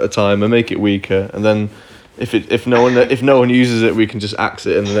one step at a time and make it weaker, and then if no one uses it, we can just axe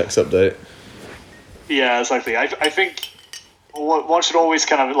it in the next update. Yeah, exactly. I think one should always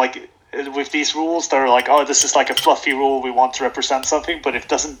kind of like, with these rules, they're like, oh, this is like a fluffy rule, we want to represent something, but if it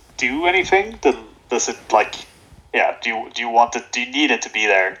doesn't do anything, then does it like, yeah, do you need it to be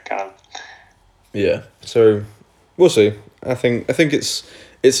there, kind of? Yeah. So we'll see. I think it's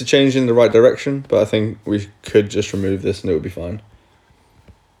a change in the right direction, but I think we could just remove this and it would be fine.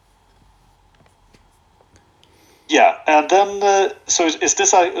 Yeah, and then so is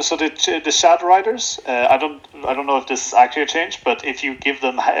this the Shadow Riders? I don't know if this is actually a change, but if you give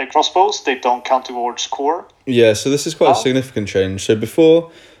them crossbows, they don't count towards core. Yeah, so this is quite a significant change. So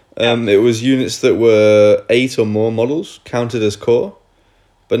before, it was units that were 8 or more models counted as core,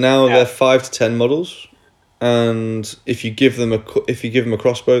 but now they're 5 to 10 models. And if you give them a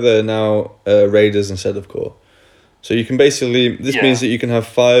crossbow, they're now raiders instead of core. So you can basically means that you can have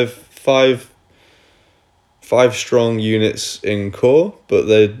five strong units in core, but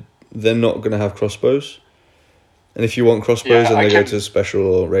they're not going to have crossbows. And if you want crossbows, then they go to special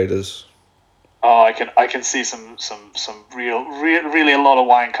or raiders. Oh, I can see some really a lot of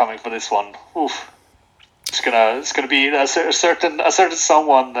wine coming for this one. Oof. It's gonna be a certain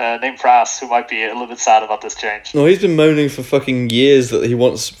someone named Frass who might be a little bit sad about this change. No, he's been moaning for fucking years that he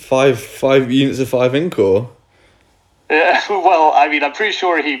wants five units of 5 in core. Yeah, well, I mean, I'm pretty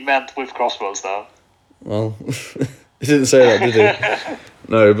sure he meant with crossbows though. Well, he didn't say that, did he?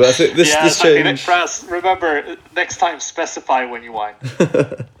 No, but I think this change. Frass, remember next time specify when you whine.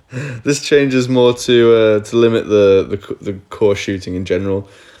 This change is more to limit the core shooting in general.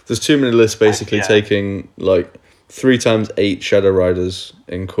 There's too many lists basically taking like 3 times 8 Shadow Riders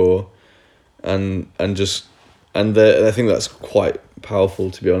in core, and I think that's quite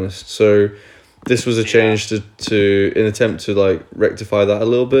powerful, to be honest. So this was a change to in attempt to like rectify that a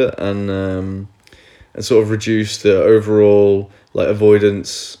little bit and sort of reduce the overall like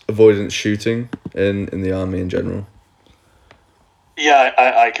avoidance shooting in the army in general. Yeah,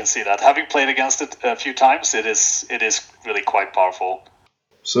 I can see that. Having played against it a few times, it is really quite powerful.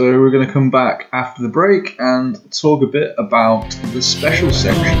 So we're going to come back after the break and talk a bit about the special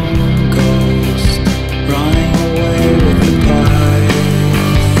section. Ghost running away with the pie.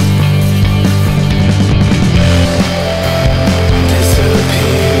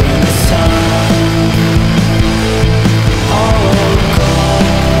 Disappear in the sun. All gone.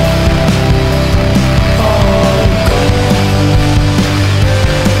 All gone.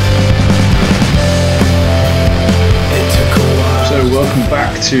 It took a while. So welcome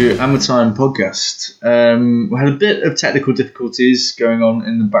back to Hammer Time Podcast. We had a bit of technical difficulties going on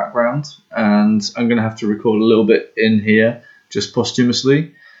in the background, and I'm going to have to record a little bit in here, just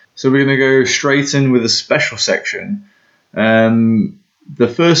posthumously. So we're going to go straight in with a special section. The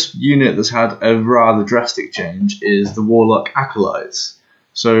first unit that's had a rather drastic change is the Warlock Acolytes.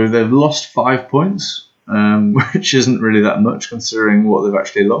 So they've lost 5 points, which isn't really that much considering what they've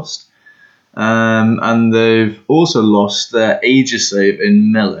actually lost. And they've also lost their Aegis save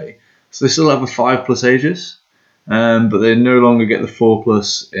in melee. So they still have a 5+ Aegis, but they no longer get the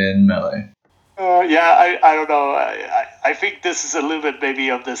 4+ in melee. I don't know. I think this is a little bit maybe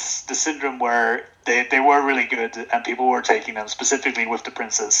of the syndrome where they were really good and people were taking them specifically with the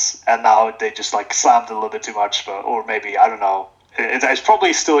Princess, and now they just like slammed a little bit too much, or maybe, I don't know. It's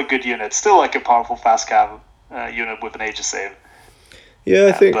probably still a good unit, still like a powerful fast cam unit with an Aegis save. Yeah,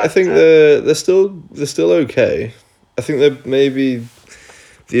 I think they're still okay. I think that maybe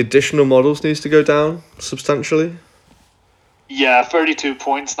the additional models needs to go down substantially. Yeah, 32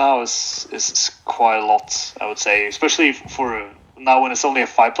 points now is quite a lot, I would say, especially for now when it's only a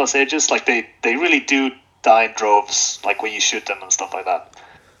 5+ Aegis. Like they really do die in droves, like when you shoot them and stuff like that.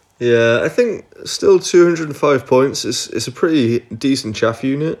 Yeah, I think still 205 points is a pretty decent chaff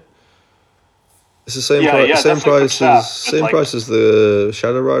unit. It's the same price as the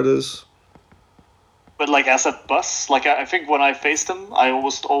Shadow Riders. But like as a bus, like I think when I faced them, I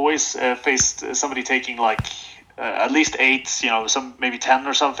almost always faced somebody taking like at least 8, some maybe 10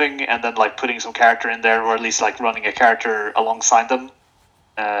 or something, and then like putting some character in there, or at least like running a character alongside them.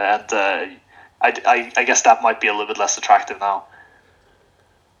 I guess that might be a little bit less attractive now.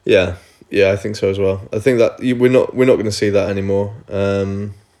 Yeah, I think so as well. I think that we're not going to see that anymore.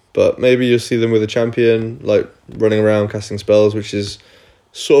 But maybe you'll see them with a champion, like running around casting spells, which is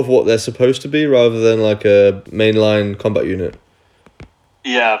sort of what they're supposed to be, rather than like a mainline combat unit.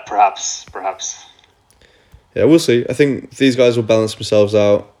 Yeah, perhaps. Yeah, we'll see. I think these guys will balance themselves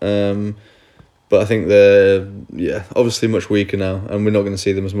out. But I think they're, obviously much weaker now, and we're not going to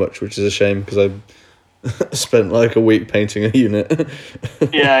see them as much, which is a shame because I spent like a week painting a unit.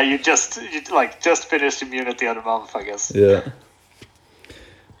 Yeah, you just finished your unit the other month, I guess. Yeah.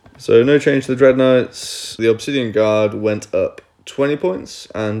 So no change to the Dreadnoughts. The Obsidian Guard went up 20 points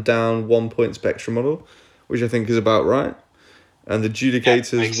and down 1 point Spectra model, which I think is about right. And the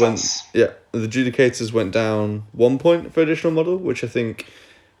Judicators the Judicators went down 1 point for additional model, which I think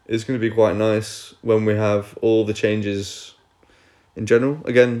is going to be quite nice when we have all the changes in general.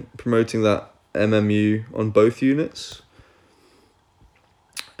 Again, promoting that MMU on both units.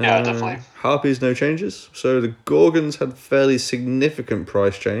 Yeah, definitely. Harpies, no changes. So the Gorgons had fairly significant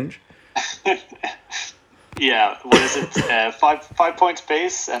price change. Yeah, what is it? 5 points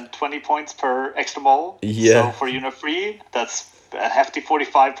base and 20 points per extra model. Yeah. So for unit 3, that's a hefty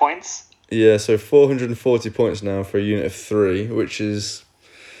 45 points. Yeah, so 440 points now for a unit of 3, which is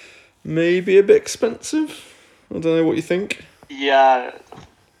maybe a bit expensive. I don't know what you think. Yeah,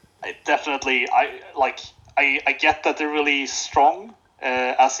 I get that they're really strong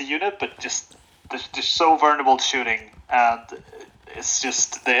as a unit, but they're so vulnerable to shooting, and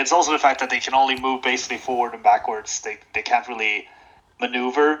it's also the fact that they can only move basically forward and backwards. They can't really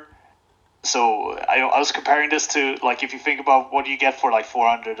maneuver. So I was comparing this to, like, if you think about what you get for like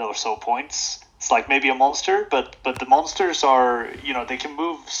 400 or so points It's like maybe a monster, but the monsters are, they can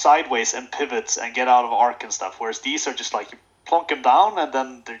move sideways and pivot and get out of arc and stuff. Whereas these are just like you plonk them down and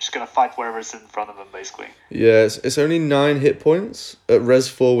then they're just gonna fight whatever's in front of them basically. Yeah, it's only 9 hit points at Res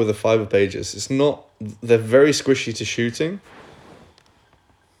 4 with the fiber pages. It's not. They're very squishy to shooting.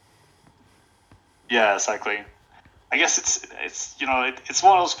 Yeah, exactly. I guess it's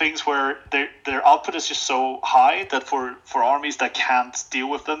one of those things where their output is just so high that for armies that can't deal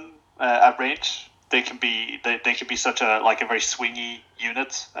with them at range, they can be such a very swingy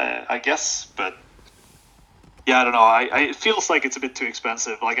unit, I guess. But yeah, I don't know. It feels like it's a bit too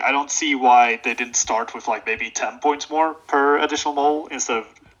expensive. Like I don't see why they didn't start with like maybe 10 points more per additional mole instead of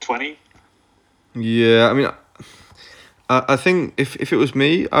 20. Yeah, I mean, I think if it was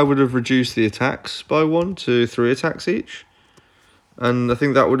me, I would have reduced the attacks by 1 to 3 attacks each. And I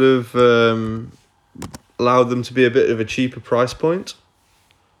think that would have allowed them to be a bit of a cheaper price point.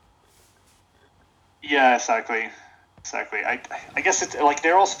 Yeah, exactly. I guess it's like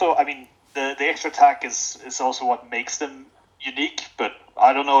they're also. I mean, the extra attack is also what makes them unique. But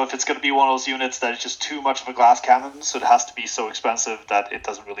I don't know if it's going to be one of those units that is just too much of a glass cannon, so it has to be so expensive that it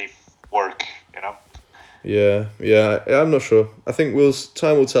doesn't really work. Yeah, I'm not sure. I think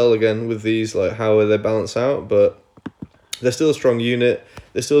time will tell again with these, like how they balance out. But they're still a strong unit.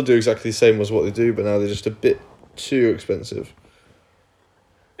 They still do exactly the same as what they do, but now they're just a bit too expensive.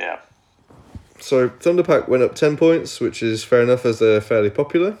 Yeah. So Thunderpack went up 10 points, which is fair enough as they're fairly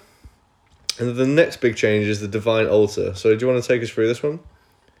popular. And the next big change is the Divine Altar. So do you want to take us through this one?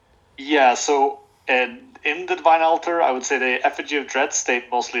 Yeah, so in the Divine Altar, I would say the Effigy of Dread stayed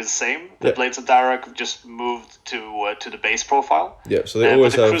mostly the same. The Blades of Darag just moved to the base profile. Yeah, so they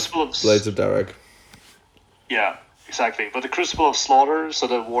always have Crucible of Blades of Darag. Yeah, exactly. But the Crucible of Slaughter, so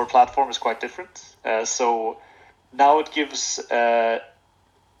the war platform, is quite different. So now it gives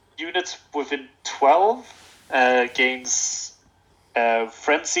units within 12 gains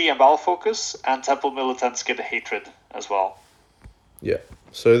Frenzy and Battle Focus, and Temple Militants get a Hatred as well. Yeah.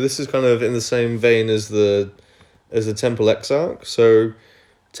 So this is kind of in the same vein as the Temple Exarch. So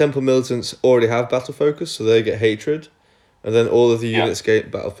Temple Militants already have Battle Focus, so they get Hatred, and then all of the units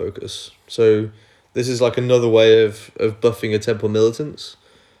get Battle Focus. So this is like another way of buffing a Temple Militants.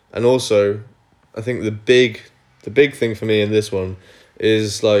 And also, I think the big thing for me in this one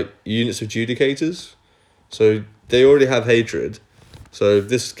is like units of Judicators. So they already have Hatred, so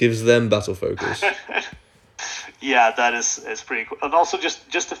this gives them Battle Focus. Yeah, that is pretty cool. And also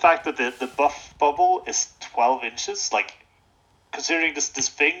just the fact that the buff bubble is 12 inches, like considering this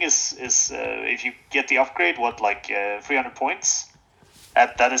thing is if you get the upgrade, 300 points.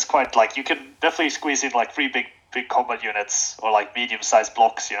 That is quite, like, you can definitely squeeze in like 3 big combat units or like medium sized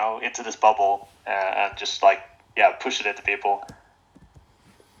blocks, into this bubble and just push it into people.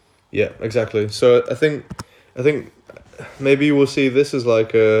 Yeah, exactly. So I think maybe we'll see this as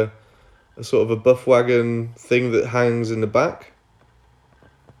like a sort of a buff wagon thing that hangs in the back,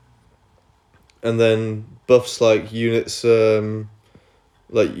 and then buffs like units around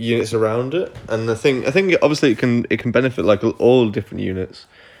it. And I think obviously it can benefit like all different units,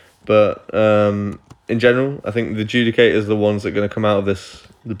 but in general, I think the Judicators are the ones that are going to come out of this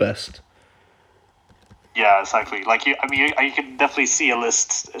the best. Yeah, exactly. Like you can definitely see a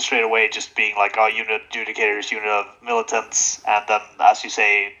list straight away, just being like, unit Judicators, unit of Militants, and then, as you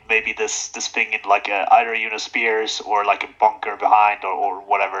say, maybe this thing in like either a unit of Spears or like a bunker behind or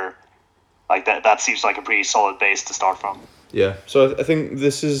whatever. Like that seems like a pretty solid base to start from. Yeah, so I think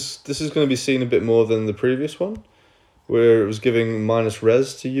this is going to be seen a bit more than the previous one, where it was giving minus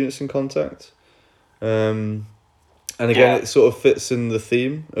res to units in contact. And again, it sort of fits in the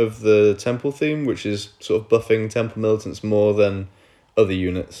theme of the Temple theme, which is sort of buffing Temple Militants more than other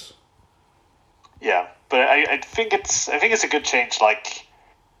units. Yeah, but I think it's a good change. Like,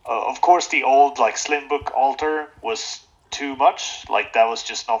 of course, the old like Slim Book Altar was too much. Like that was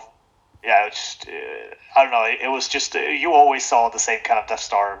just not. Yeah, I don't know. It was just you always saw the same kind of Death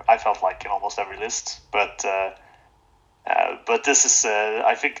Star. I felt like in almost every list, but this is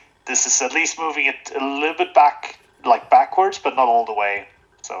I think this is at least moving it a little bit backwards, but not all the way.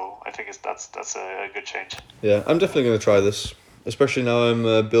 So I think that's a good change. Yeah, I'm definitely going to try this, especially now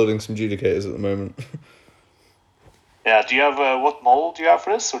I'm building some Judicators at the moment. Yeah, do you have what mole do you have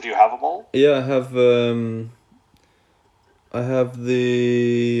for this, or do you have a mole? Yeah, I have the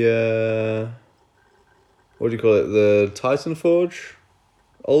what do you call it? The Titan Forge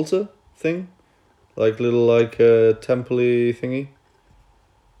altar thing, like little temple-y thingy.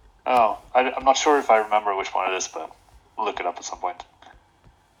 Oh, I'm not sure if I remember which one it is, but we'll look it up at some point.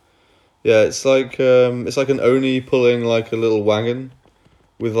 Yeah, it's like an Oni pulling like a little wagon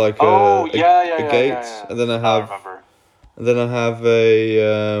with like Oh, a yeah, gate, yeah. and then I I have remember.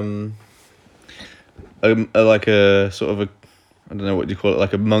 like a sort of a, I don't know what you call it,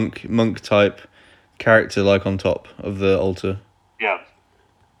 like a monk type character like on top of the altar. Yeah.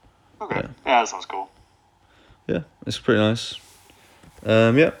 Okay. Yeah. Yeah, that sounds cool. Yeah, it's pretty nice.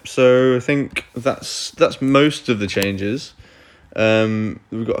 Yeah, so I think that's most of the changes.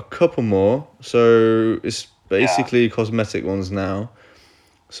 We've got a couple more, so it's basically cosmetic ones now.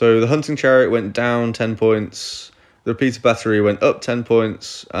 So the hunting chariot went down 10 points. The repeater battery went up 10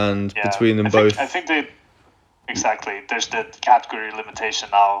 points, and between them both. I think they exactly. There's the category limitation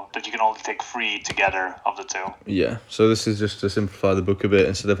now that you can only take 3 together of the 2. Yeah, so this is just to simplify the book a bit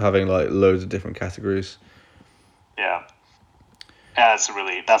instead of having like loads of different categories. Yeah. Yeah, that's a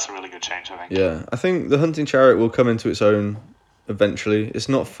really good change, I think. Yeah, I think the hunting chariot will come into its own eventually. It's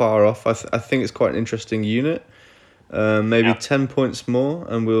not far off. I think it's quite an interesting unit. Maybe 10 points more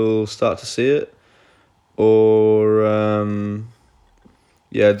and we'll start to see it. Or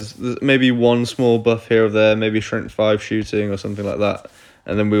maybe one small buff here or there, maybe strength 5 shooting or something like that,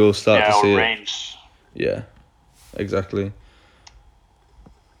 and then we will start to see range. it. Yeah, exactly.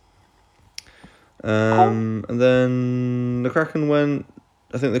 And then the Kraken went.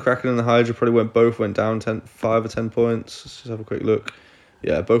 I think the Kraken and the Hydra probably both went down 5 or 10 points. Let's just have a quick look.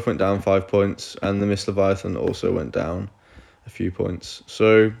 Yeah, both went down 5 points, and the Mist Leviathan also went down a few points.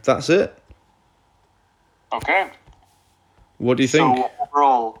 So that's it. Okay. What do you think? So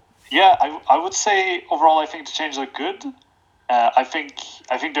overall, I would say overall I think the changes are good. I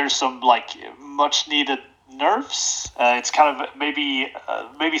think there's some like much needed nerfs. It's kind of maybe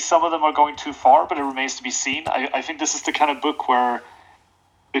some of them are going too far, but it remains to be seen. I think this is the kind of book where,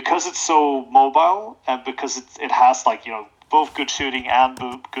 because it's so mobile and because it has like, you know, both good shooting and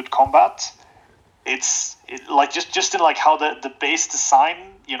good combat, it's like just in like how the base design,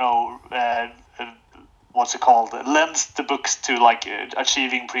 you know, what's it called, lends the books to like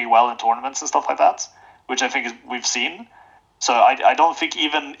achieving pretty well in tournaments and stuff like that, which I think we've seen. So I don't think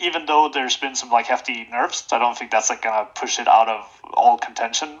even though there's been some like hefty nerfs, I don't think that's like gonna push it out of all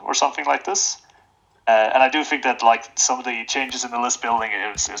contention or something like this. And I do think that like some of the changes in the list building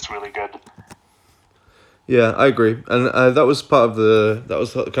is really good. Yeah, I agree, and that was kind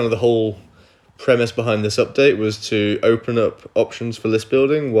of the whole premise behind this update, was to open up options for list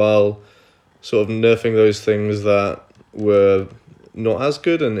building while sort of nerfing those things that were not as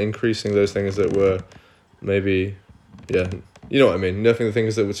good and increasing those things that were maybe, yeah, you know what I mean, nerfing the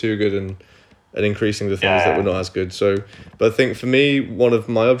things that were too good and increasing the things that were not as good. So, but I think for me, one of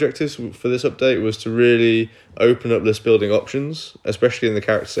my objectives for this update was to really open up list building options, especially in the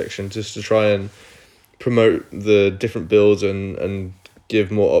character section, just to try and promote the different builds and give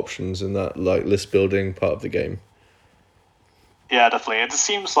more options in that like list building part of the game. Yeah, definitely. It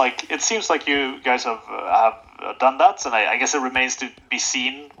seems like you guys have done that, and I guess it remains to be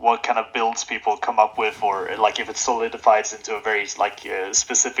seen what kind of builds people come up with, or like if it solidifies into a very like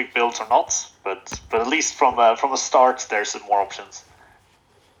specific build or not. But at least from a start, there's some more options.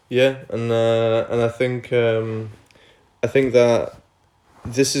 Yeah, and I think that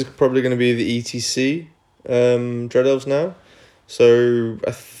this is probably going to be the ETC Dread Elves now. So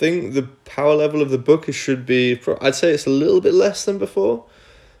I think the power level of the book should be, I'd say it's a little bit less than before,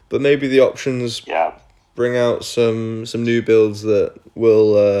 but maybe the options bring out some new builds that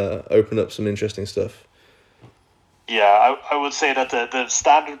will open up some interesting stuff. Yeah, I would say that the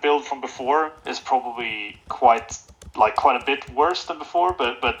standard build from before is probably quite a bit worse than before,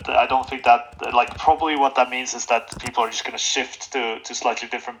 but I don't think that, like, probably what that means is that people are just going to shift to slightly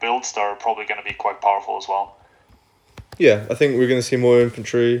different builds that are probably going to be quite powerful as well. Yeah, I think we're going to see more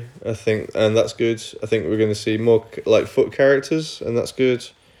infantry, and that's good. I think we're going to see more like foot characters, and that's good.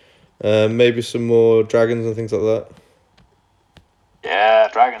 Maybe some more dragons and things like that. Yeah,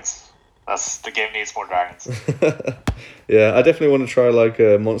 dragons. The game needs more dragons. Yeah, I definitely want to try like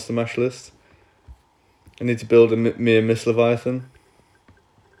a monster mash list. I need to build me a Mist Leviathan.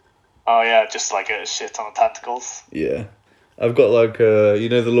 Oh yeah, just like a shit ton of tentacles. Yeah, I've got like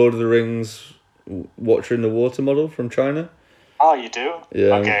the Lord of the Rings Watcher in the Water model from China. Oh, you do?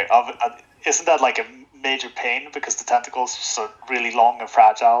 Yeah. Okay. Isn't that like a major pain because the tentacles are so really long and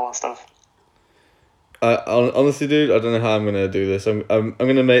fragile and stuff? Honestly, dude, I don't know how I'm gonna do this. I'm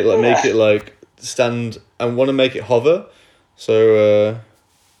gonna make it like stand. I want to make it hover, so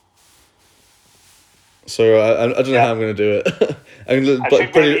I don't know how I'm gonna do it. I'm gonna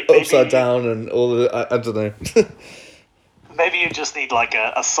put it upside down and all the. I don't know. Maybe you just need like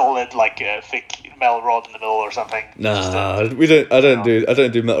a solid thick metal rod in the middle or something. Nah, we don't. I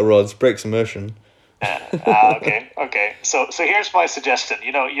don't do metal rods. Breaks immersion. Okay. So here's my suggestion.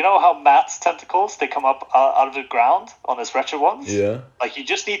 You know how Matt's tentacles, they come up out of the ground on his retro ones. Yeah. Like you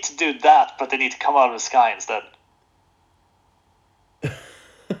just need to do that, but they need to come out of the sky instead.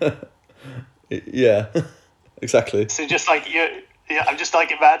 Yeah. Exactly. So just like I'm just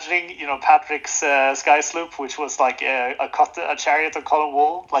like imagining, Patrick's sky sloop, which was like a chariot of cotton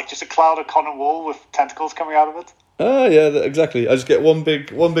wool, like just a cloud of cotton wool with tentacles coming out of it. Ah, yeah, exactly. I just get one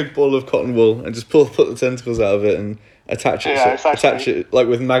big ball of cotton wool and just put the tentacles out of it and attach it. Yeah, exactly. Attach it like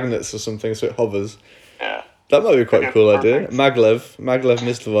with magnets or something, so it hovers. Yeah. That might be quite a cool Perfect. idea. Maglev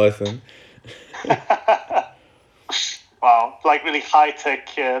Mist Leviathan. Wow, like really high tech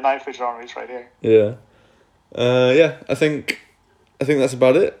night vision armies right here. Yeah. Yeah, I think that's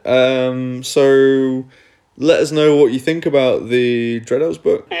about it. So let us know what you think about the Dread Elves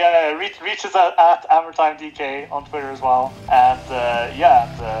book. Yeah, reach us at AmberTimeDK on Twitter as well, and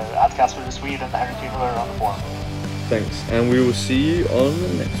at Casper the Swede and Henry Kimler on the forum. Thanks, and we will see you on the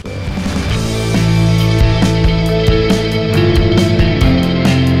next one.